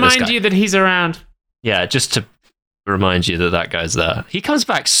 just to remind you that he's around. Yeah, just to remind you that guy's there. He comes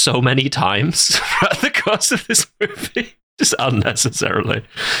back so many times throughout the course of this movie. Just unnecessarily.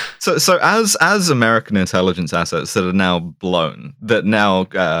 So as American intelligence assets that are now blown, that now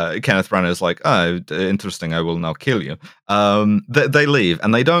Kenneth Branagh is like, oh, interesting, I will now kill you. They leave,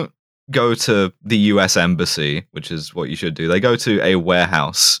 and they don't go to the US Embassy, which is what you should do. They go to a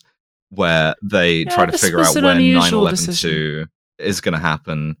warehouse where they try to figure out when 9/11/2 is going to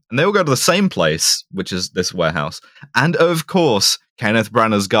happen. And they all go to the same place, which is this warehouse. And of course, Kenneth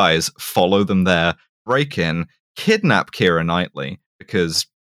Branagh's guys follow them there, break in, kidnap Keira Knightley because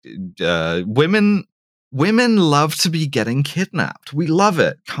women love to be getting kidnapped. We love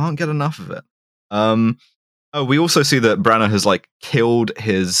it. Can't get enough of it. We also see that Branagh has like killed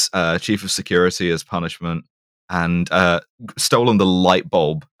his chief of security as punishment and stolen the light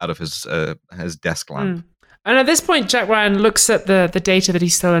bulb out of his desk lamp. And at this point, Jack Ryan looks at the data that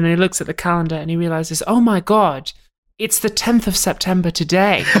he's stolen and he looks at the calendar and he realizes, oh my God, it's the 10th of September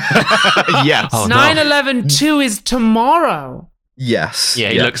today. Yes. 9/11/2 is tomorrow. Yes. Yeah,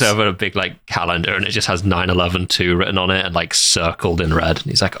 he looks over a big like calendar and it just has 9/11/2 written on it and like circled in red. And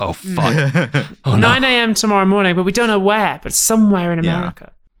he's like, oh, fuck. 9 a.m. tomorrow morning, but we don't know where, but somewhere in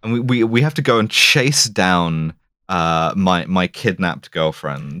America. And we have to go and chase down my kidnapped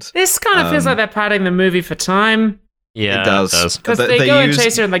girlfriend. This kind of feels like they're padding the movie for time. Yeah, it does. Because they go and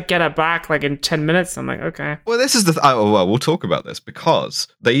chase her and like get her back like in 10 minutes. I'm like, okay. Well, this is we'll talk about this because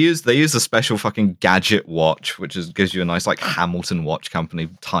they use a special fucking gadget watch, which gives you a nice like Hamilton Watch Company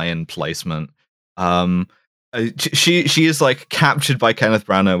tie-in placement. She is like captured by Kenneth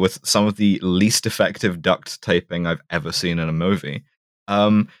Branagh with some of the least effective duct taping I've ever seen in a movie.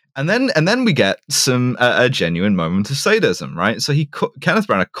 And then we get some a genuine moment of sadism, right? So Kenneth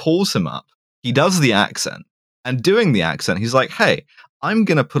Branagh calls him up. He does the accent, and doing the accent, he's like, "Hey, I'm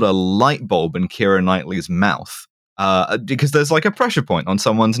gonna put a light bulb in Keira Knightley's mouth because there's like a pressure point on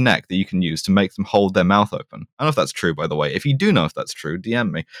someone's neck that you can use to make them hold their mouth open." I don't know if that's true, by the way. If you do know if that's true,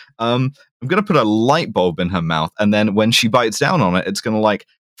 DM me. I'm gonna put a light bulb in her mouth, and then when she bites down on it, it's gonna like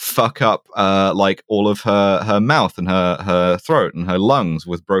fuck up like all of her mouth and her throat and her lungs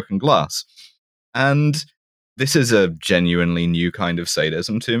with broken glass. And this is a genuinely new kind of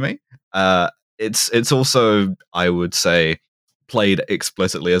sadism to me. It's also, I would say, played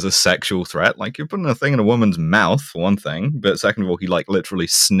explicitly as a sexual threat. Like, you're putting a thing in a woman's mouth, for one thing, but second of all, he like literally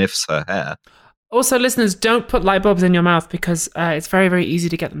sniffs her hair. Also, listeners, don't put light bulbs in your mouth because it's very, very easy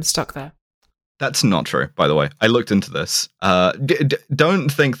to get them stuck there. That's not true, by the way. I looked into this.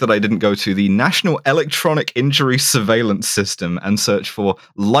 Don't think that I didn't go to the National Electronic Injury Surveillance System and search for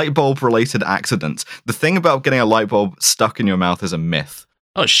light bulb-related accidents. The thing about getting a light bulb stuck in your mouth is a myth.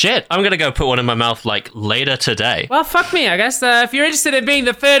 Oh, shit. I'm going to go put one in my mouth, like, later today. Well, fuck me, I guess. If you're interested in being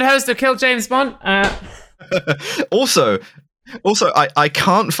the third host of Kill James Bond... Also, I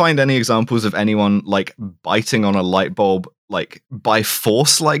can't find any examples of anyone, like, biting on a light bulb, like, by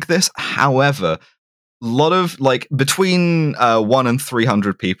force like this. However, a lot of, like, between 1 and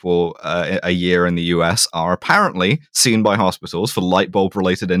 300 people a year in the US are apparently seen by hospitals for light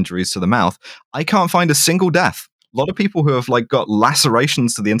bulb-related injuries to the mouth. I can't find a single death. A lot of people who have, like, got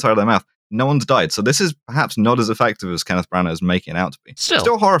lacerations to the inside of their mouth, no one's died. So this is perhaps not as effective as Kenneth Branagh is making it out to be.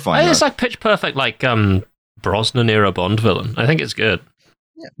 Still horrifying. It's like pitch perfect, like, Brosnan-era Bond villain. I think it's good.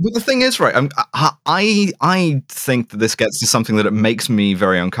 Yeah, but the thing is, right, I think that this gets to something that it makes me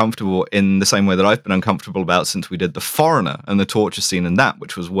very uncomfortable in the same way that I've been uncomfortable about since we did The Foreigner and the torture scene in that,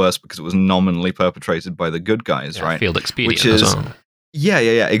 which was worse because it was nominally perpetrated by the good guys, right? Field expedient which is, as well.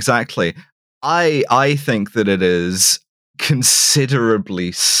 Yeah, exactly. I think that it is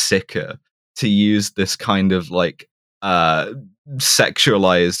considerably sicker to use this kind of like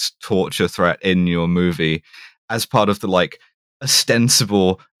sexualized torture threat in your movie as part of the like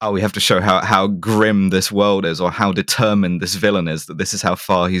ostensible, we have to show how grim this world is or how determined this villain is, that this is how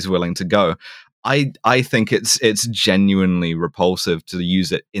far he's willing to go. I think it's genuinely repulsive to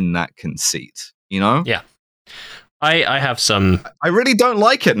use it in that conceit, you know? Yeah. I have some... I really don't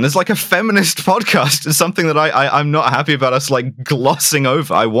like it, and it's like a feminist podcast. It's something that I'm not happy about us like glossing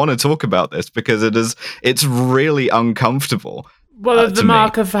over. I want to talk about this because it's really uncomfortable. Well, the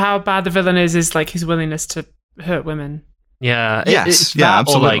mark of how bad the villain is like his willingness to hurt women. Yeah. Yes. Yeah,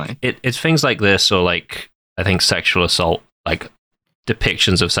 absolutely. Or like, it's things like this, or like, I think sexual assault, like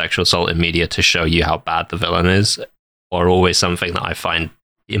depictions of sexual assault in media to show you how bad the villain is, are always something that I find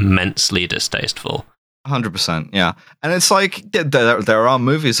immensely distasteful. 100%, yeah. And it's like there are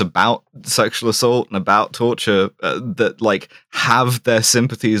movies about sexual assault and about torture that like have their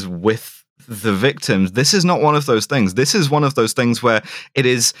sympathies with the victims. This is not one of those things. This is one of those things where it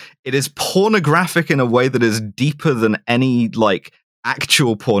is pornographic in a way that is deeper than any like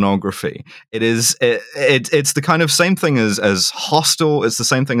actual pornography. It's the kind of same thing as Hostel. It's the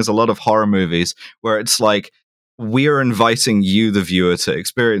same thing as a lot of horror movies where it's like, we're inviting you, the viewer, to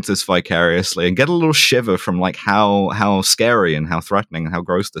experience this vicariously and get a little shiver from like how scary and how threatening and how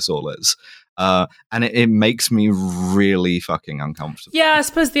gross this all is. And it makes me really fucking uncomfortable. Yeah, I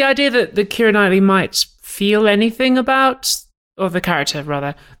suppose the idea that Keira Knightley might feel anything about, or the character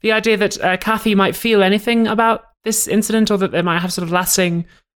rather, the idea that Kathy might feel anything about this incident or that it might have sort of lasting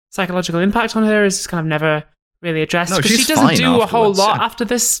psychological impact on her is kind of never really addressed. No, Because she she's doesn't fine do a whole afterwards, lot yeah. after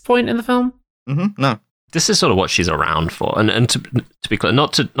this point in the film. No. This is sort of what she's around for. And to be clear,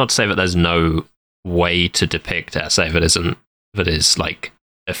 not to say that there's no way to depict SA that is like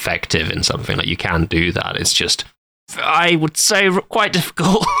effective in something. Like you can do that. It's just, I would say, quite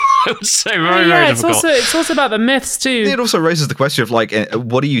difficult. I would say very difficult. It's also about the myths too. It also raises the question of like,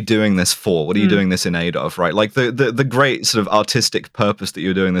 what are you doing this for? What are you doing this in aid of, right? Like the great sort of artistic purpose that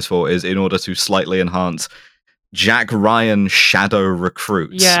you're doing this for is in order to slightly enhance Jack Ryan shadow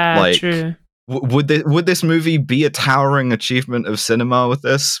recruits. Yeah, like, true. Would this movie be a towering achievement of cinema with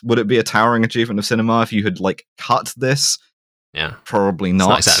this? Would it be a towering achievement of cinema if you had like cut this? Yeah, probably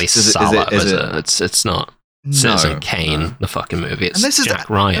not. It's not exactly Salah, is it? It's not Citizen Kane, the fucking movie. It's Jack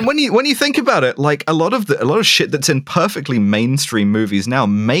Ryan. And when you think about it, like a lot of shit that's in perfectly mainstream movies now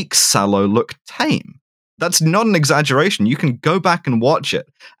makes Salò look tame. That's not an exaggeration. You can go back and watch it,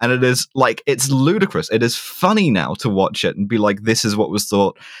 and it is like it's ludicrous. It is funny now to watch it and be like, this is what was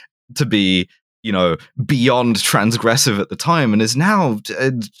thought to be, beyond transgressive at the time, and is now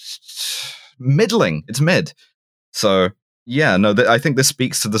middling. It's mid. So yeah, no, I think this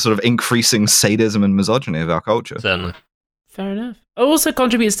speaks to the sort of increasing sadism and misogyny of our culture. Certainly. Fair enough. It also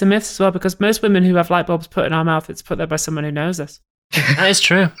contributes to myths as well, because most women who have light bulbs put in our mouth, it's put there by someone who knows us. That is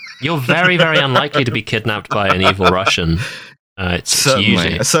true. You're very, very unlikely to be kidnapped by an evil Russian.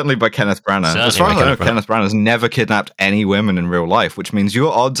 Certainly by Kenneth Branagh. As far as I know, Kenneth Branagh has never kidnapped any women in real life, which means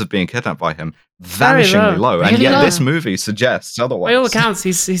your odds of being kidnapped by him vanishingly low. And yet this movie suggests otherwise. By all accounts,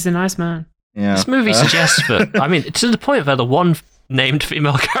 he's a nice man. Yeah. This movie suggests that, I mean, to the point where the one named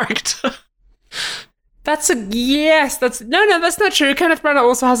female character. That's not true. Kenneth Branagh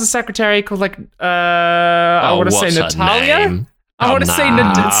also has a secretary called I want to say Natalia. I want to say it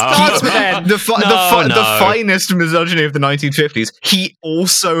starts with N. The finest misogyny of the 1950s. He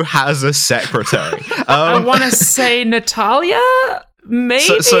also has a secretary. I want to say Natalia.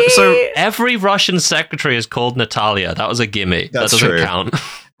 Maybe. So every Russian secretary is called Natalia. That was a gimme. That doesn't count.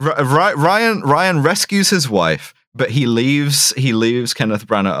 Ryan rescues his wife, but he leaves Kenneth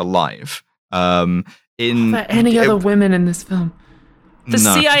Branagh alive. Are there any other women in this film?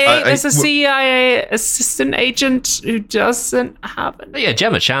 CIA, there's a CIA assistant agent who doesn't have it. Yeah,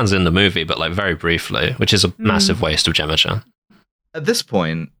 Gemma Chan's in the movie, but like very briefly, which is a massive waste of Gemma Chan. At this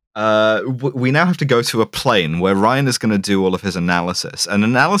point, we now have to go to a plane where Ryan is going to do all of his analysis. And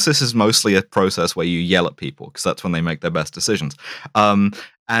analysis is mostly a process where you yell at people, because that's when they make their best decisions. And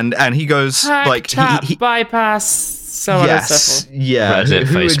he goes he bypass, so on and so forth. Yeah.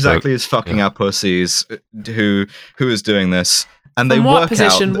 Who exactly is fucking our pussies? Who is doing this? And they From what work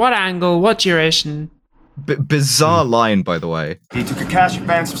position, out what angle, what duration? Bizarre line, by the way. He took a cash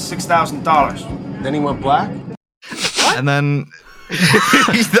advance of $6,000. Then he went black. What? And then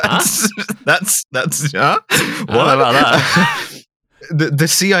that's what about that? The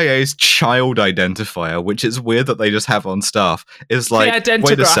CIA's child identifier, which is weird that they just have on staff, is like,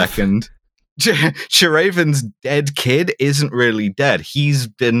 wait a second. Cheraven's dead kid isn't really dead. He's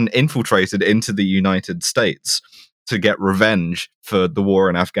been infiltrated into the United States to get revenge for the war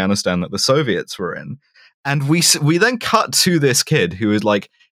in Afghanistan that the Soviets were in. And we then cut to this kid who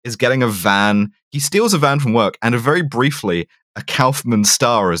is getting a van. He steals a van from work, and very briefly, a Kaufman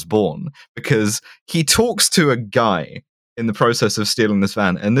star is born, because he talks to a guy in the process of stealing this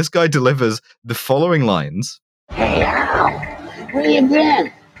van, and this guy delivers the following lines. Hey, Al, where you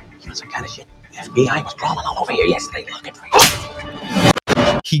been? You know some kind of shit. The FBI was crawling all over here yesterday looking for you.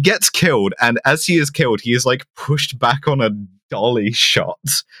 He gets killed, and as he is killed, he is pushed back on a dolly shot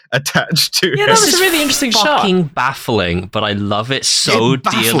attached to him. Yeah, that was a really interesting shot. Fucking baffling, but I love it so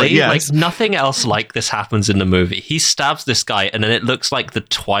dearly. Yes. Nothing else like this happens in the movie. He stabs this guy, and then it looks like the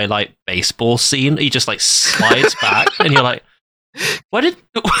Twilight baseball scene. He just slides back, and you're like, what did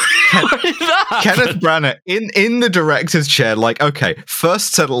that Kenneth Branagh in the director's chair, okay,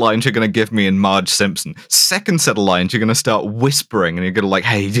 first set of lines you're going to give me in Marge Simpson. Second set of lines, you're going to start whispering, and you're going to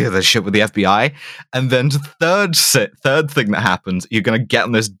hey, you do this shit with the FBI. And then third thing that happens, you're going to get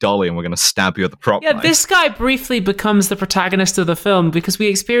on this dolly, and we're going to stab you at the prop knife. This guy briefly becomes the protagonist of the film, because we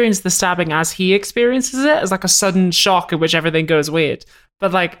experience the stabbing as he experiences it, as a sudden shock in which everything goes weird.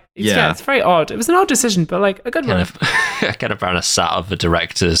 But it's very odd. It was an odd decision, but a good one. Kenneth Branagh sat on the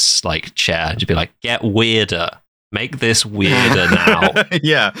director's chair and just be get weirder. Make this weirder now.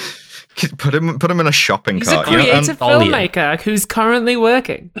 Yeah. Put him in a shopping cart. He's a creative filmmaker who's currently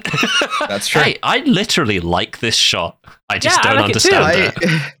working. That's true. Hey, I literally like this shot. I just don't understand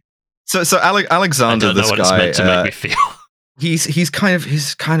it. So Alexander, I don't know this what guy, it's meant to make me feel. He's kind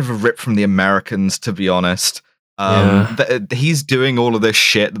of a rip from the Americans, to be honest. He's doing all of this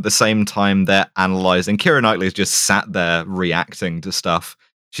shit at the same time they're analyzing. Keira Knightley is just sat there reacting to stuff.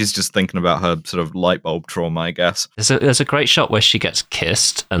 She's just thinking about her sort of light bulb trauma, I guess. There's a great shot where she gets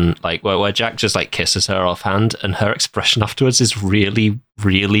kissed, and like where Jack just like kisses her offhand, and her expression afterwards is really,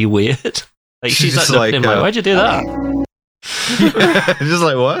 really weird. Like she's like, why'd you do that? Just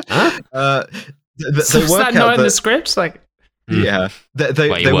like, what? Huh? They work that not in the script? Like, yeah,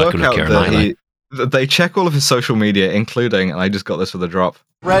 they work out that they check all of his social media, including, and I just got this with a drop,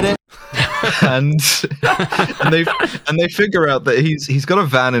 Reddit, and they figure out that he's got a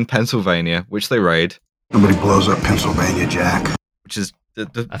van in Pennsylvania, which they raid. Nobody blows up Pennsylvania, Jack. Which is the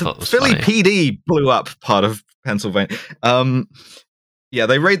Philly funny. PD blew up part of Pennsylvania. Yeah,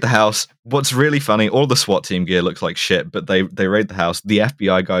 they raid the house. What's really funny, all the SWAT team gear looks like shit, but they raid the house. The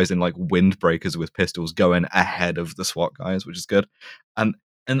FBI guys in like windbreakers with pistols go in ahead of the SWAT guys, which is good. And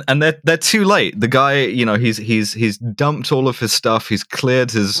they're too late. The guy, he's dumped all of his stuff. He's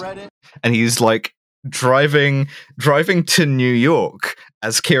cleared his, and he's like driving to New York,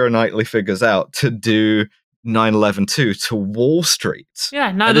 as Keira Knightley figures out, to do 9/11/2 to Wall Street.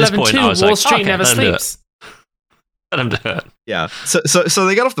 Yeah, 9/11/2. Wall Street never sleeps. Let him do it. Yeah. So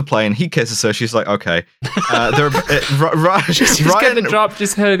they get off the plane. He kisses her. She's like, okay. She's getting the drop.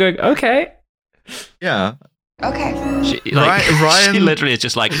 Just her going, okay. Yeah. Okay. Ryan, she literally is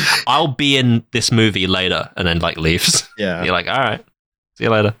just like, I'll be in this movie later, and then like leaves. Yeah. You're like, all right, see you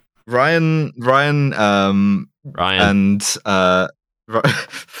later. Ryan, and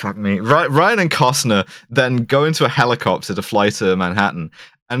fuck me. Ryan and Costner then go into a helicopter to fly to Manhattan.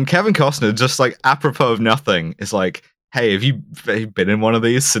 And Kevin Costner, just like apropos of nothing, is like, hey, have you been in one of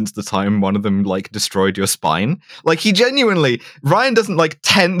these since the time one of them like destroyed your spine? Like he genuinely, Ryan doesn't like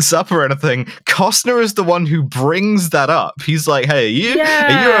tense up or anything. Costner is the one who brings that up. He's like, hey, are you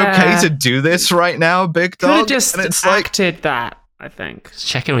okay to do this right now, big dog? Could have just acted that, I think. Just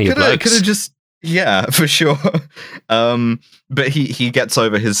checking with your blokes. Could have just, yeah, for sure. But he gets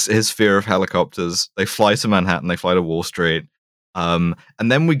over his fear of helicopters. They fly to Manhattan. They fly to Wall Street. And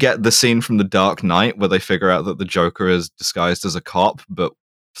then we get the scene from The Dark Knight where they figure out that the Joker is disguised as a cop, but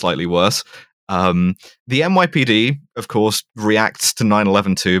slightly worse. The NYPD, of course, reacts to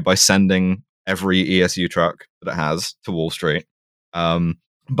 9/11/2 by sending every ESU truck that it has to Wall Street. A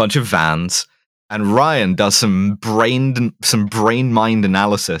bunch of vans. And Ryan does some brain-mind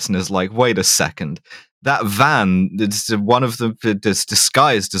analysis and is like, wait a second. That van, one of them is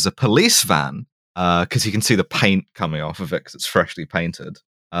disguised as a police van. Because you can see the paint coming off of it because it's freshly painted.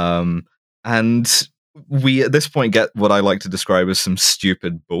 And we, at this point, get what I like to describe as some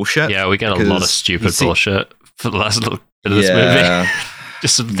stupid bullshit. Yeah, we get a lot of stupid bullshit for the last little bit of this movie.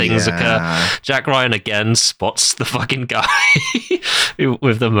 Just some things occur. Jack Ryan again spots the fucking guy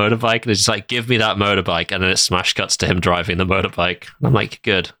with the motorbike and is just like, give me that motorbike. And then it smash cuts to him driving the motorbike. And I'm like,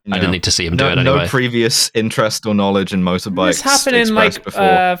 good. I didn't need to see him do it anyway. No previous interest or knowledge in motorbikes. This happened in like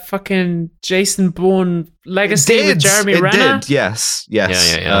fucking Jason Bourne Legacy with Jeremy Renner. It did, yes. Yeah.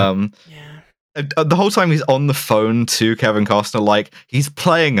 The whole time he's on the phone to Kevin Costner, like, he's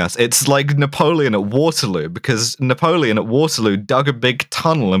playing us. It's like Napoleon at Waterloo, because Napoleon at Waterloo dug a big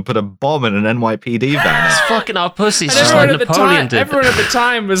tunnel and put a bomb in an NYPD van. It's fucking our pussies, just like Napoleon did. Everyone at the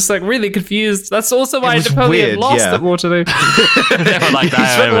time was like really confused. That's also why Napoleon lost at Waterloo. They were like, he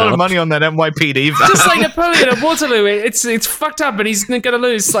spent a lot of money on that NYPD van. Just like Napoleon at Waterloo, it's fucked up and he's gonna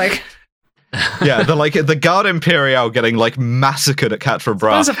lose, like... Yeah, the Guard Imperial getting like massacred at Quatre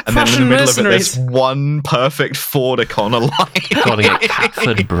Bras, and then in the middle of it, there's one perfect Ford Econoline. Calling it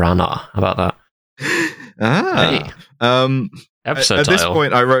Catford Branagh. How about that? Episode at this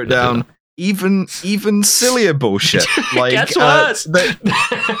point, I wrote down even sillier bullshit. Like, gets worse.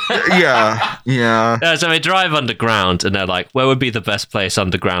 Yeah. So they drive underground, and they're like, "Where would be the best place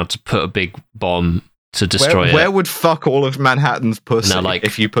underground to put a big bomb?" To destroy it. Where would fuck all of Manhattan's pussy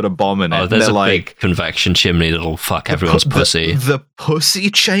if you put a bomb in it? There's a big convection chimney that'll fuck everyone's pussy. The pussy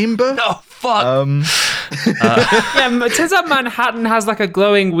chamber? Oh, fuck! It turns out Manhattan has like a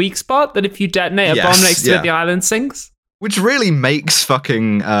glowing weak spot that if you detonate a bomb next to it, the island sinks. Which really makes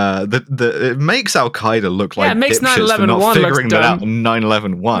fucking it makes Al Qaeda look like it makes dipshits for not figuring that out in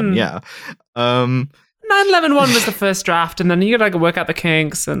 9/11/1. Yeah. 9/11/1 was the first draft, and then you gotta work out the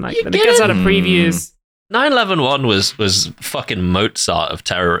kinks, and like then it gets out of previews. 9/11/1 was fucking Mozart of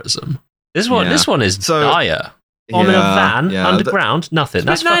terrorism. This one is dire. On a van, underground, nothing.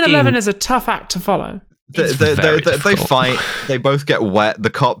 That's 9/11 is a tough act to follow. They fight. They both get wet. The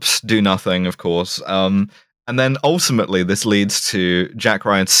cops do nothing, of course. And And then ultimately, this leads to Jack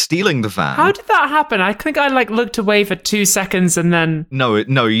Ryan stealing the van. How did that happen? I think I looked away for 2 seconds and then. No,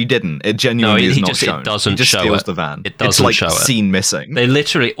 you didn't. It genuinely is not shown. It doesn't he just show steals it. the van. It doesn't it's show it. Scene missing. They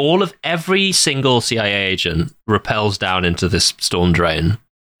literally every single CIA agent rappels down into this storm drain,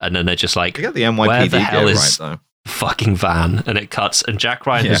 and then they're just like, I get the NYPD where the hell is right, though. fucking van? And it cuts, and Jack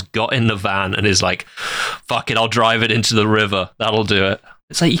Ryan has got in the van and is like, "Fuck it, I'll drive it into the river. That'll do it."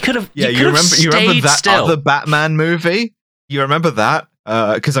 It's like you could have. Yeah, you remember that still. other Batman movie? You remember that?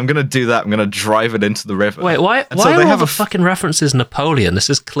 Because I'm gonna do that. I'm gonna drive it into the river. Wait, why are all the fucking references Napoleon? This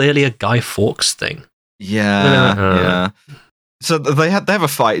is clearly a Guy Fawkes thing. Yeah. So they have a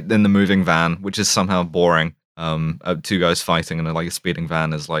fight in the moving van, which is somehow boring. Two guys fighting in a speeding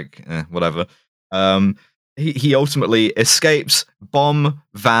van is whatever. He ultimately escapes. Bomb,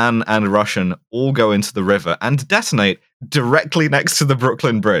 van, and Russian all go into the river and detonate directly next to the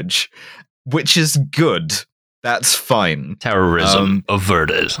Brooklyn Bridge, which is good. That's fine. Terrorism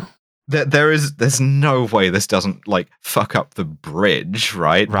averted. There's no way this doesn't fuck up the bridge,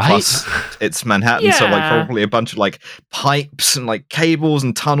 right? Plus, it's Manhattan, so probably a bunch of pipes and cables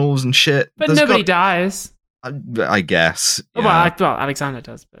and tunnels and shit. But nobody dies. I guess. Yeah. Well, Alexander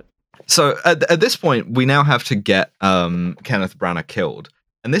does, but. So at this point, we now have to get Kenneth Branagh killed,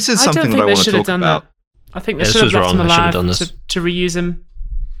 and this is something that I want to talk about. I think they should have left him alive to reuse him.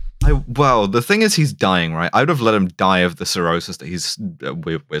 Well, the thing is, he's dying, right? I would have let him die of the cirrhosis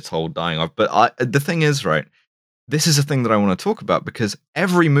that we're told dying of. But the thing is, right, this is a thing that I want to talk about because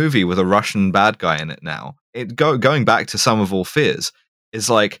every movie with a Russian bad guy in it now, going back to Sum of All Fears, is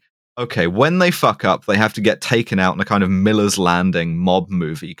okay, when they fuck up, they have to get taken out in a kind of Miller's Landing mob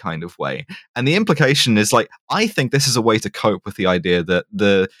movie kind of way. And the implication is I think this is a way to cope with the idea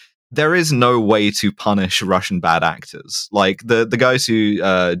that there is no way to punish Russian bad actors. The guys who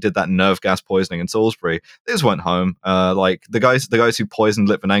did that nerve gas poisoning in Salisbury, they just went home. The guys who poisoned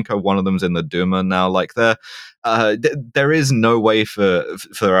Litvinenko, one of them's in the Duma now. There is no way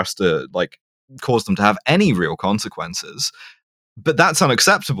for us to cause them to have any real consequences. But that's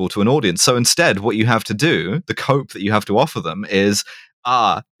unacceptable to an audience. So instead, what you have to do, the cope that you have to offer them is,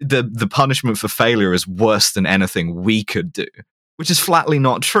 the punishment for failure is worse than anything we could do. Which is flatly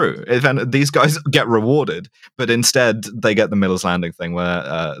not true. These guys get rewarded, but instead they get the Miller's Landing thing where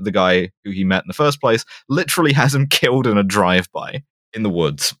the guy who he met in the first place literally has him killed in a drive-by in the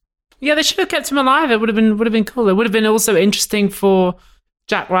woods. Yeah, they should have kept him alive. It would have been cool. It would have been also interesting for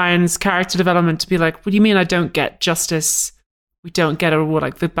Jack Ryan's character development to be what do you mean I don't get justice? We don't get a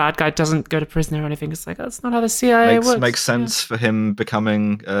reward. The bad guy doesn't go to prison or anything. It's that's not how the CIA works. Makes sense for him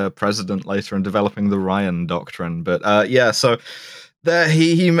becoming president later and developing the Ryan Doctrine. But so there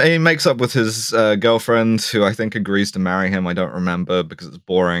he makes up with his girlfriend, who I think agrees to marry him. I don't remember because it's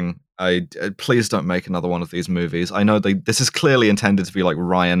boring. Please don't make another one of these movies. I know this is clearly intended to be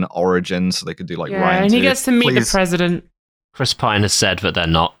Ryan Origins, so they could do Ryan. And he gets to meet the president. Chris Pine has said that they're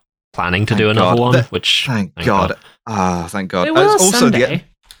not planning to do another one, which thank God. Thank God. They will also someday.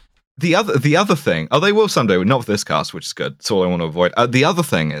 The other thing. Oh, they will someday. Not with this cast, which is good. That's all I want to avoid. The other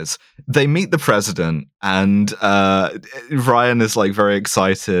thing is they meet the president, and Ryan is very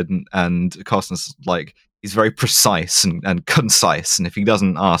excited, and Costner's he's very precise and concise, and if he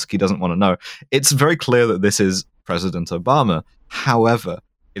doesn't ask, he doesn't want to know. It's very clear that this is President Obama. However,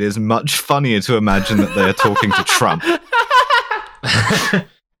 it is much funnier to imagine that they are talking to Trump.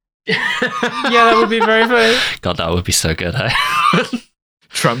 Yeah, that would be very funny. God, that would be so good, hey?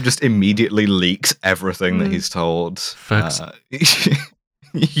 Trump just immediately leaks everything that he's told.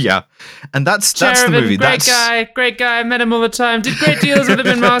 Yeah, and that's the movie. Great guy. I met him all the time. Did great deals with him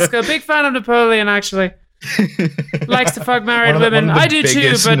in Moscow. Big fan of Napoleon, actually. Likes to fuck married women. I do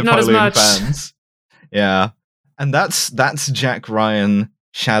too, but not as much. Fans. Yeah, and that's Jack Ryan,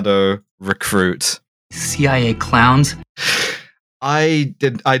 Shadow Recruit. CIA clowns. I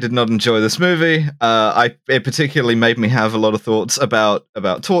did not enjoy this movie. It particularly made me have a lot of thoughts about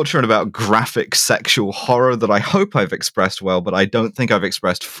torture and about graphic sexual horror that I hope I've expressed well, but I don't think I've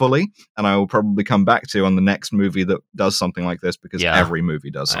expressed fully. And I will probably come back to on the next movie that does something like this, because every movie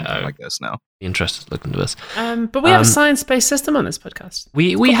does something like this now. Be interested to look into this. But we have a science-based system on this podcast.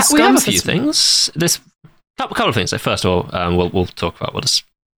 We have a few things. This couple of things. So first of all, we'll talk about what it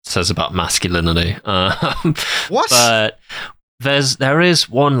says about masculinity. What? But there is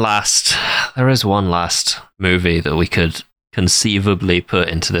one last movie that we could conceivably put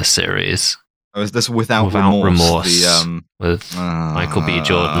into this series. Oh, is this Without Remorse? With Michael B.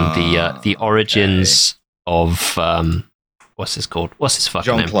 Jordan, the origins of what's his called? What's his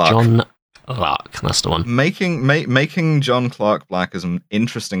fucking name? Clark. John. Clark. That's the one. Making John Clark Black is an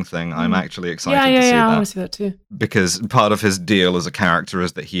interesting thing. I'm actually excited to see that. I want to see that too. Because part of his deal as a character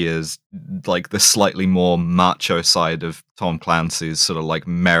is that he is like the slightly more macho side of Tom Clancy's sort of like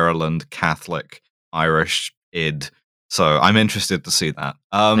Maryland Catholic Irish id. So I'm interested to see that.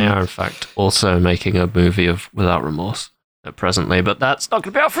 They are, in fact, also making a movie of Without Remorse presently, but that's not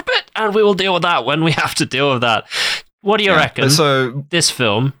going to be out for a bit, and we will deal with that when we have to deal with that. What do you reckon this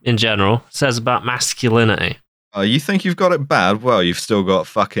film, in general, says about masculinity? You think you've got it bad? Well, you've still got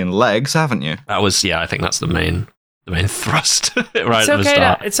fucking legs, haven't you? I think that's the main thrust right at the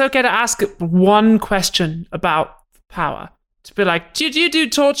start. It's okay to ask one question about power. To be like, do you do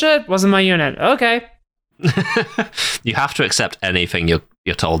torture? Wasn't my unit. Okay. You have to accept anything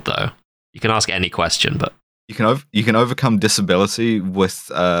you're told, though. You can ask any question, but you can overcome disability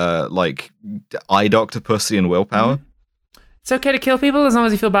with like eye doctor pussy and willpower. Mm-hmm. It's okay to kill people as long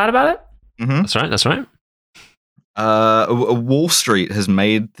as you feel bad about it. Mm-hmm. That's right. Wall Street has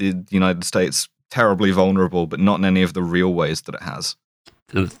made the United States terribly vulnerable, but not in any of the real ways that it has.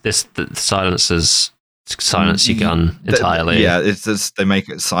 The silence your gun entirely. It's just, they make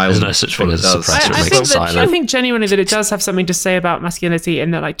it silent. There's no such thing as a suppressor. It makes it silent. I think genuinely that it does have something to say about masculinity,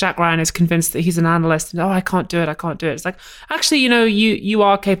 and that like Jack Ryan is convinced that he's an analyst, and I can't do it. It's like, actually, you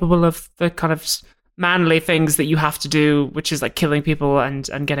are capable of the kind of manly things that you have to do, which is like killing people and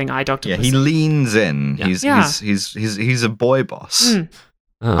getting eye doctor. Yeah, he leans in. Yeah. He's a boy boss.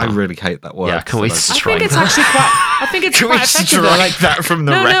 I really hate that word. Yeah, can we strike I think it's quite effective. Strike that from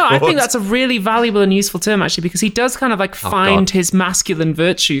the record? No, I think that's a really valuable and useful term, actually, because he does kind of like find his masculine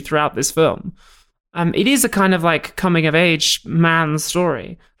virtue throughout this film. It is a kind of like coming of age man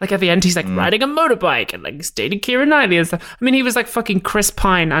story. Like at the end, he's like riding a motorbike and like he's dating Keira Knightley and stuff. I mean, he was like fucking Chris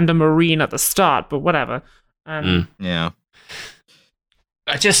Pine and a Marine at the start, but whatever. Yeah.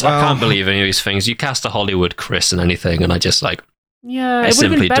 I can't believe any of these things. You cast a Hollywood Chris in anything, and I just like. Yeah, it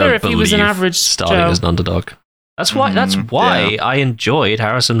would have been better if he was an average starting Joe. as an underdog. That's why I enjoyed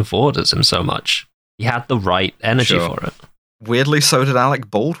Harrison Ford as him so much. He had the right energy for it. Weirdly, so did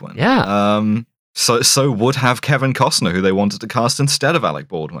Alec Baldwin. Yeah. So would have Kevin Costner, who they wanted to cast instead of Alec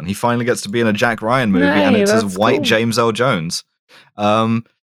Baldwin. He finally gets to be in a Jack Ryan movie, and it's as white James L. Jones.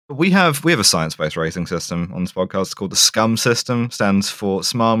 We have a science-based rating system on this podcast. It's called the SCUM system. Stands for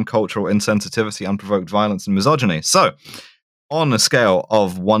SMARM, Cultural Insensitivity, Unprovoked Violence, and Misogyny. So, on a scale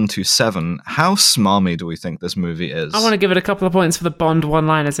of 1 to 7, how smarmy do we think this movie is? I want to give it a couple of points for the Bond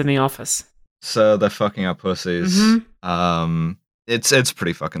one-liners in The Office. So they're fucking our pussies. Mm-hmm. It's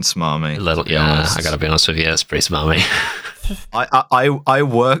pretty fucking smarmy. A little, yeah. I gotta be honest with you, it's pretty smarmy. I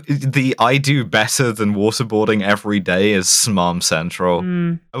work I do better than waterboarding every day is Smarm Central.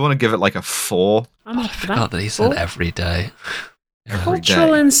 I want to give it like a 4. I forgot that he said every day.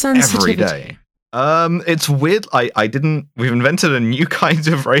 Cultural insensitivity. Every day. It's weird. We've invented a new kind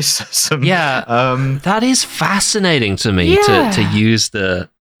of racism. Yeah. That is fascinating to me to use the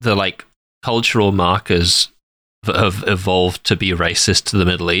like cultural markers that have evolved to be racist to the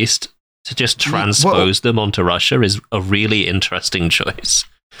Middle East to just transpose them onto Russia is a really interesting choice.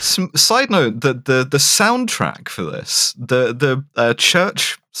 Side note, the soundtrack for this, the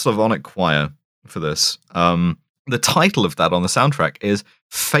church Slavonic choir for this, the title of that on the soundtrack is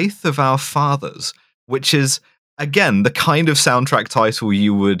Faith of Our Fathers, which is, again, the kind of soundtrack title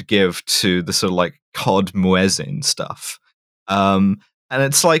you would give to the sort of like Cod Muezzin stuff. And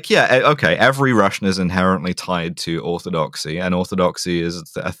it's like, okay, every Russian is inherently tied to orthodoxy, and orthodoxy is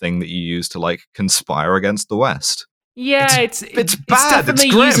a thing that you use to like conspire against the West. Yeah, it's bad. It's definitely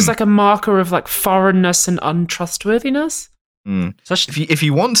it's grim. used as like a marker of like foreignness and untrustworthiness. If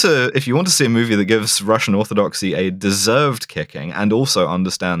you want to see a movie that gives Russian Orthodoxy a deserved kicking and also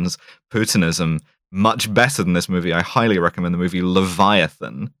understands Putinism much better than this movie, I highly recommend the movie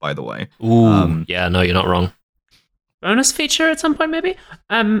Leviathan. By the way, yeah, no, you're not wrong. Bonus feature at some point, maybe.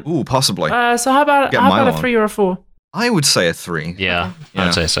 Possibly. So how about a 3 or a 4? I would say a 3. Yeah,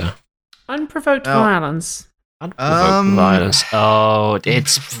 I'd say so. Unprovoked violence. Violence. Oh,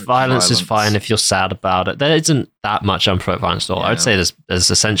 it's violence is fine if you're sad about it. There isn't that much unprovoked violence at all. I would say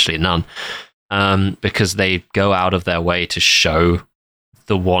there's essentially none, because they go out of their way to show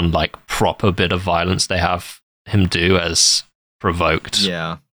the one like proper bit of violence they have him do as provoked.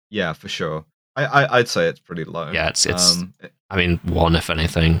 Yeah, for sure. I'd say it's pretty low. Yeah, it's. I mean, 1 if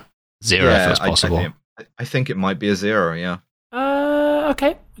anything, 0 if it's possible. I think it might be a 0. Yeah.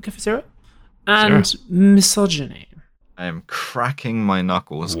 Okay, we'll go for 0. And misogyny. I am cracking my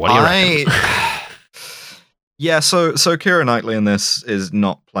knuckles. What do you reckon? Yeah, so Keira Knightley in this is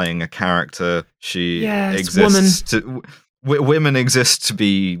not playing a character. She exists women exist to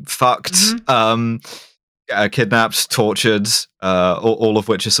be fucked, kidnapped, tortured, all of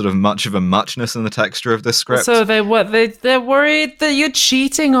which is sort of much of a muchness in the texture of this script. So they're worried that you're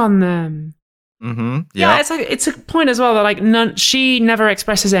cheating on them. Yeah, it's a point as well that like she never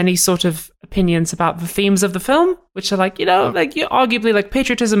expresses any sort of opinions about the themes of the film, which are like, you know, like you arguably like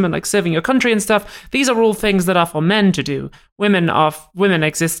patriotism and like serving your country and stuff. These are all things that are for men to do. Women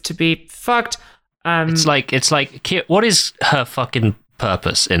exist to be fucked. It's like what is her fucking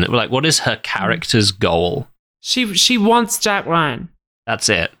purpose in it? Like, what is her character's goal? She wants Jack Ryan. That's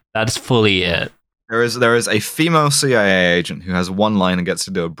it. That's fully it. There is a female CIA agent who has one line and gets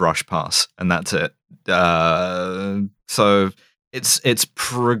to do a brush pass, and that's it. So it's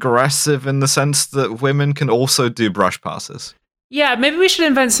progressive in the sense that women can also do brush passes. Yeah, maybe we should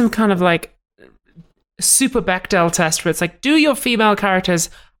invent some kind of like super Bechdel test where it's like, do your female characters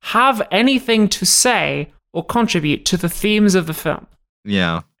have anything to say or contribute to the themes of the film?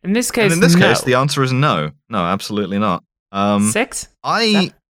 Yeah. In this case, case, the answer is no. No, absolutely not. 6?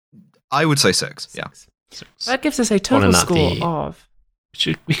 I would say 6. Yeah. 6. That gives us a total score of.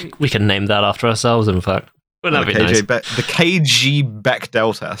 We can name that after ourselves, in fact. Wouldn't that be nice? The KG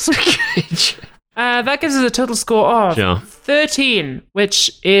Bechdel test. That gives us a total score of 13,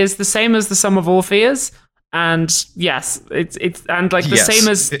 which is the same as the Sum of All Fears. And yes, it's and like the same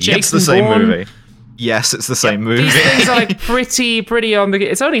as Jason It's the same Bourne. movie. Yes, it's the same movie. These things are like pretty on the.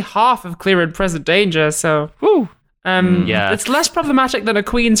 It's only half of Clear and Present Danger, so whoo. It's less problematic than A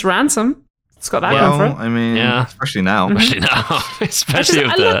Queen's Ransom. It's got that going for it. I mean, especially now. Especially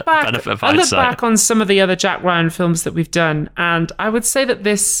with the benefit of hindsight. I look back on some of the other Jack Ryan films that we've done, and I would say that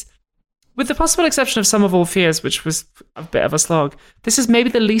this, with the possible exception of Sum of All Fears, which was a bit of a slog, this is maybe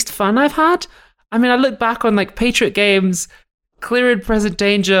the least fun I've had. I mean, I look back on like Patriot Games, Clear and Present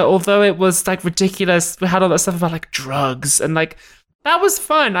Danger, although it was like ridiculous. We had all that stuff about like drugs and like, that was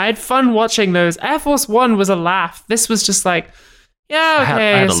fun. I had fun watching those. Air Force One was a laugh. This was just like,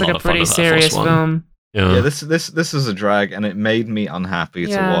 it's like a pretty serious film. Yeah, this is a drag, and it made me unhappy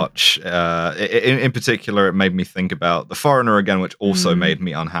to watch. In particular, it made me think about The Foreigner again, which also made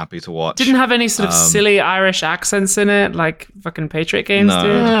me unhappy to watch. Didn't have any sort of silly Irish accents in it, like fucking Patriot Games did.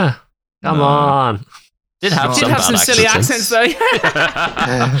 Yeah. Come on. Did have some silly accents though.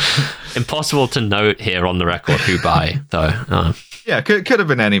 Impossible to note here on the record who by, though. Yeah, could have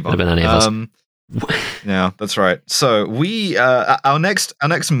been anybody. Could have been any of us. Yeah, that's right. So we our next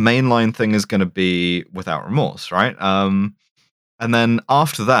mainline thing is going to be Without Remorse, right? And then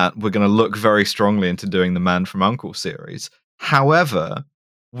after that, we're going to look very strongly into doing the Man from U.N.C.L.E. series. However,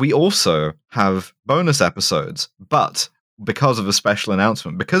 we also have bonus episodes, but because of a special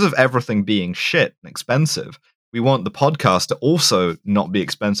announcement, because of everything being shit and expensive, we want the podcast to also not be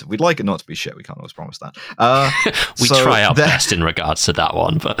expensive. We'd like it not to be shit. We can't always promise that. We try our best in regards to that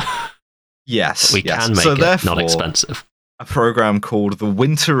one, but yes, we can make it not expensive. A program called The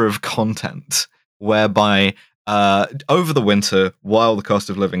Winter of Content, whereby over the winter, while the cost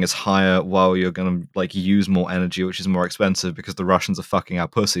of living is higher, while you're going to like use more energy, which is more expensive because the Russians are fucking our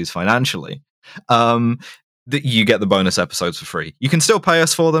pussies financially, that you get the bonus episodes for free. You can still pay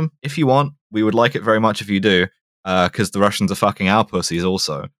us for them if you want. We would like it very much if you do, because the Russians are fucking our pussies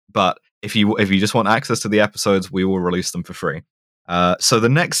also. But if you just want access to the episodes, we will release them for free. So the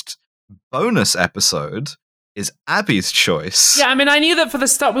next bonus episode is Abby's choice. Yeah, I mean, I knew that for the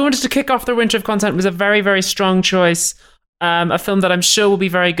start, we wanted to kick off the Winter of Content was a very, very strong choice. A film that I'm sure will be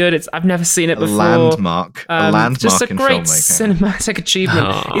very good. I've never seen it before. A landmark just a in great filmmaking. Cinematic achievement.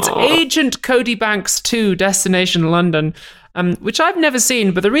 It's Agent Cody Banks 2, Destination London, which I've never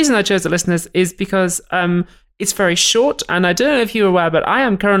seen. But the reason I chose it, listeners, is because it's very short. And I don't know if you're aware, but I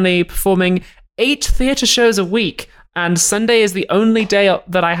am currently performing 8 theatre shows a week. And Sunday is the only day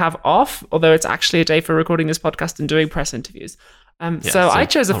that I have off, although it's actually a day for recording this podcast and doing press interviews. So I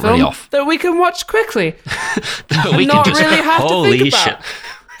chose a film that we can watch quickly. We not can just, really have to think shit. about.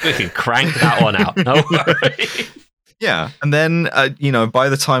 We can crank that one out. No worry. Yeah, and then, by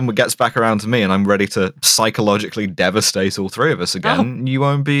the time it gets back around to me and I'm ready to psychologically devastate all three of us again, you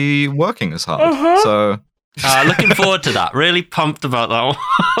won't be working as hard. So... looking forward to that. Really pumped about that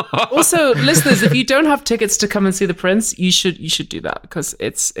one. Also, listeners, if you don't have tickets to come and see The Prince, you should do that because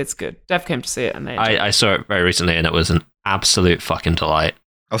it's good. Dev came to see it and they I saw it very recently and it was an absolute fucking delight.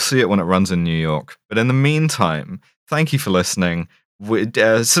 I'll see it when it runs in New York. But in the meantime, thank you for listening.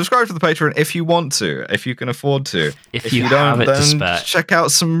 Subscribe to the Patreon if you want to, if you can afford to. If you don't, then check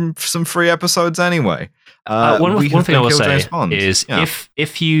out some free episodes anyway. One thing I will say is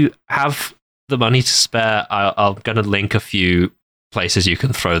if you have the money to spare, I'm going to link a few places you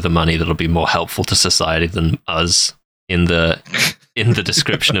can throw the money that'll be more helpful to society than us in the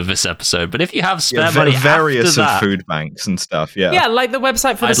description of this episode. But if you have spare money various after that, of food banks and stuff, yeah. Yeah, like the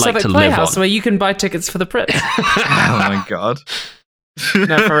website for the Civic Playhouse, where you can buy tickets for the Prit. Oh my god.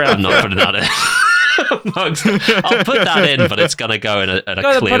 No, for real. I'm not putting that in. I'll put that in, but it's going to go in a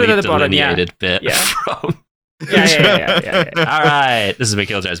clearly delineated bit from... Yeah. All right, this has been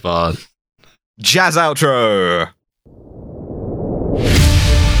Kill James Bond. Jazz outro!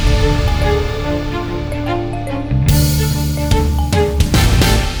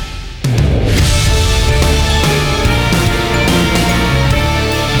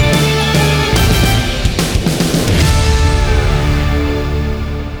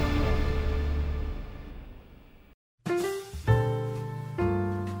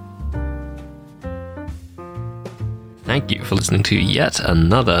 Thank you for listening to yet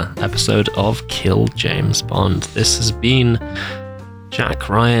another episode of Kill James Bond. This has been Jack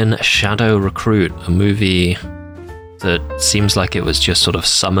Ryan Shadow Recruit, a movie that seems like it was just sort of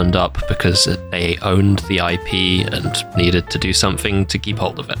summoned up because they owned the IP and needed to do something to keep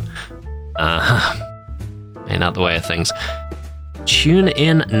hold of it. Ain't out the way of things. Tune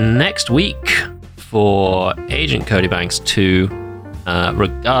in next week for Agent Cody Banks 2,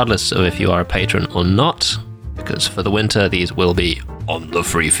 regardless of if you are a patron or not, because for the winter these will be on the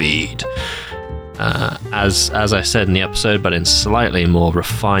free feed. As I said in the episode, but in slightly more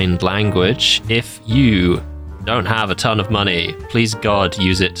refined language, if you don't have a ton of money, please God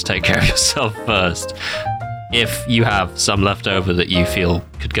use it to take care of yourself first. If you have some left over that you feel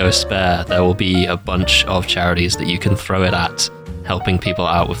could go spare, there will be a bunch of charities that you can throw it at, helping people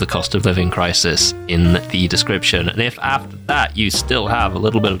out with the cost of living crisis in the description. And if after that you still have a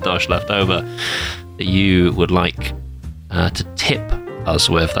little bit of dosh left over that you would like to tip us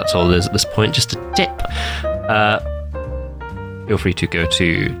with, that's all it is at this point, just a tip, feel free to go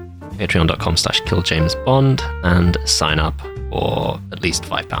to patreon.com/killjamesbond and sign up for at least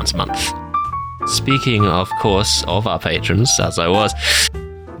 £5 a month. Speaking, of course, of our patrons, as I was,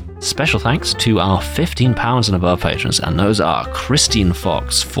 special thanks to our £15 and above patrons, and those are Christine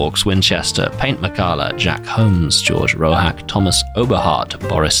Fox, Fawkes Winchester, Paint McCalla, Jack Holmes, George Rohack, Thomas Oberhart,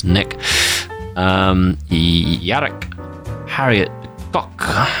 Boris Nick, Yarrick, Harriet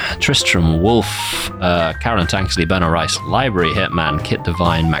Cock, Tristram Wolf, Karen Tanksley, Benno Rice, Library Hitman, Kit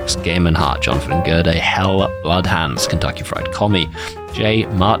Devine, Max Gamenhart, Jonathan Gerde, Hell Bloodhands, Kentucky Fried Commie, Jay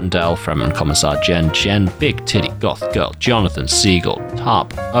Martindale, Fremen Commissar Jen, Big Titty Goth Girl, Jonathan Siegel,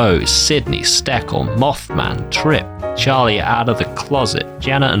 Tarp O, Sydney Steckel, Mothman, Trip, Charlie Out of the Closet,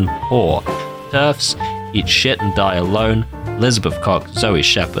 Jenna and Poor, Turfs, Eat Shit and Die Alone, Elizabeth Cock, Zoe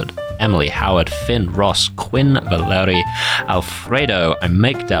Shepherd, Emily Howard, Finn Ross, Quinn Valeri, Alfredo, and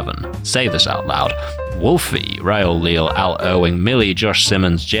Make Devon, say this out loud, Wolfie, Rael Leal, Al Irwing, Millie, Josh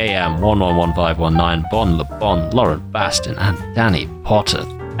Simmons, JM, 111519, Bon LeBon, Lauren Bastin, and Danny Potter.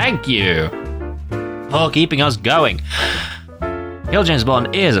 Thank you for keeping us going. Kill James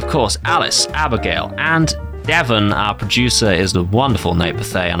Bond is, of course, Alice, Abigail, and Devon. Our producer is the wonderful Nate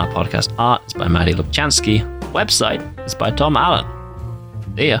Bethay, and our podcast art is by Maddie Lubchansky. Website is by Tom Allen.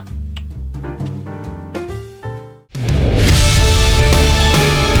 See ya.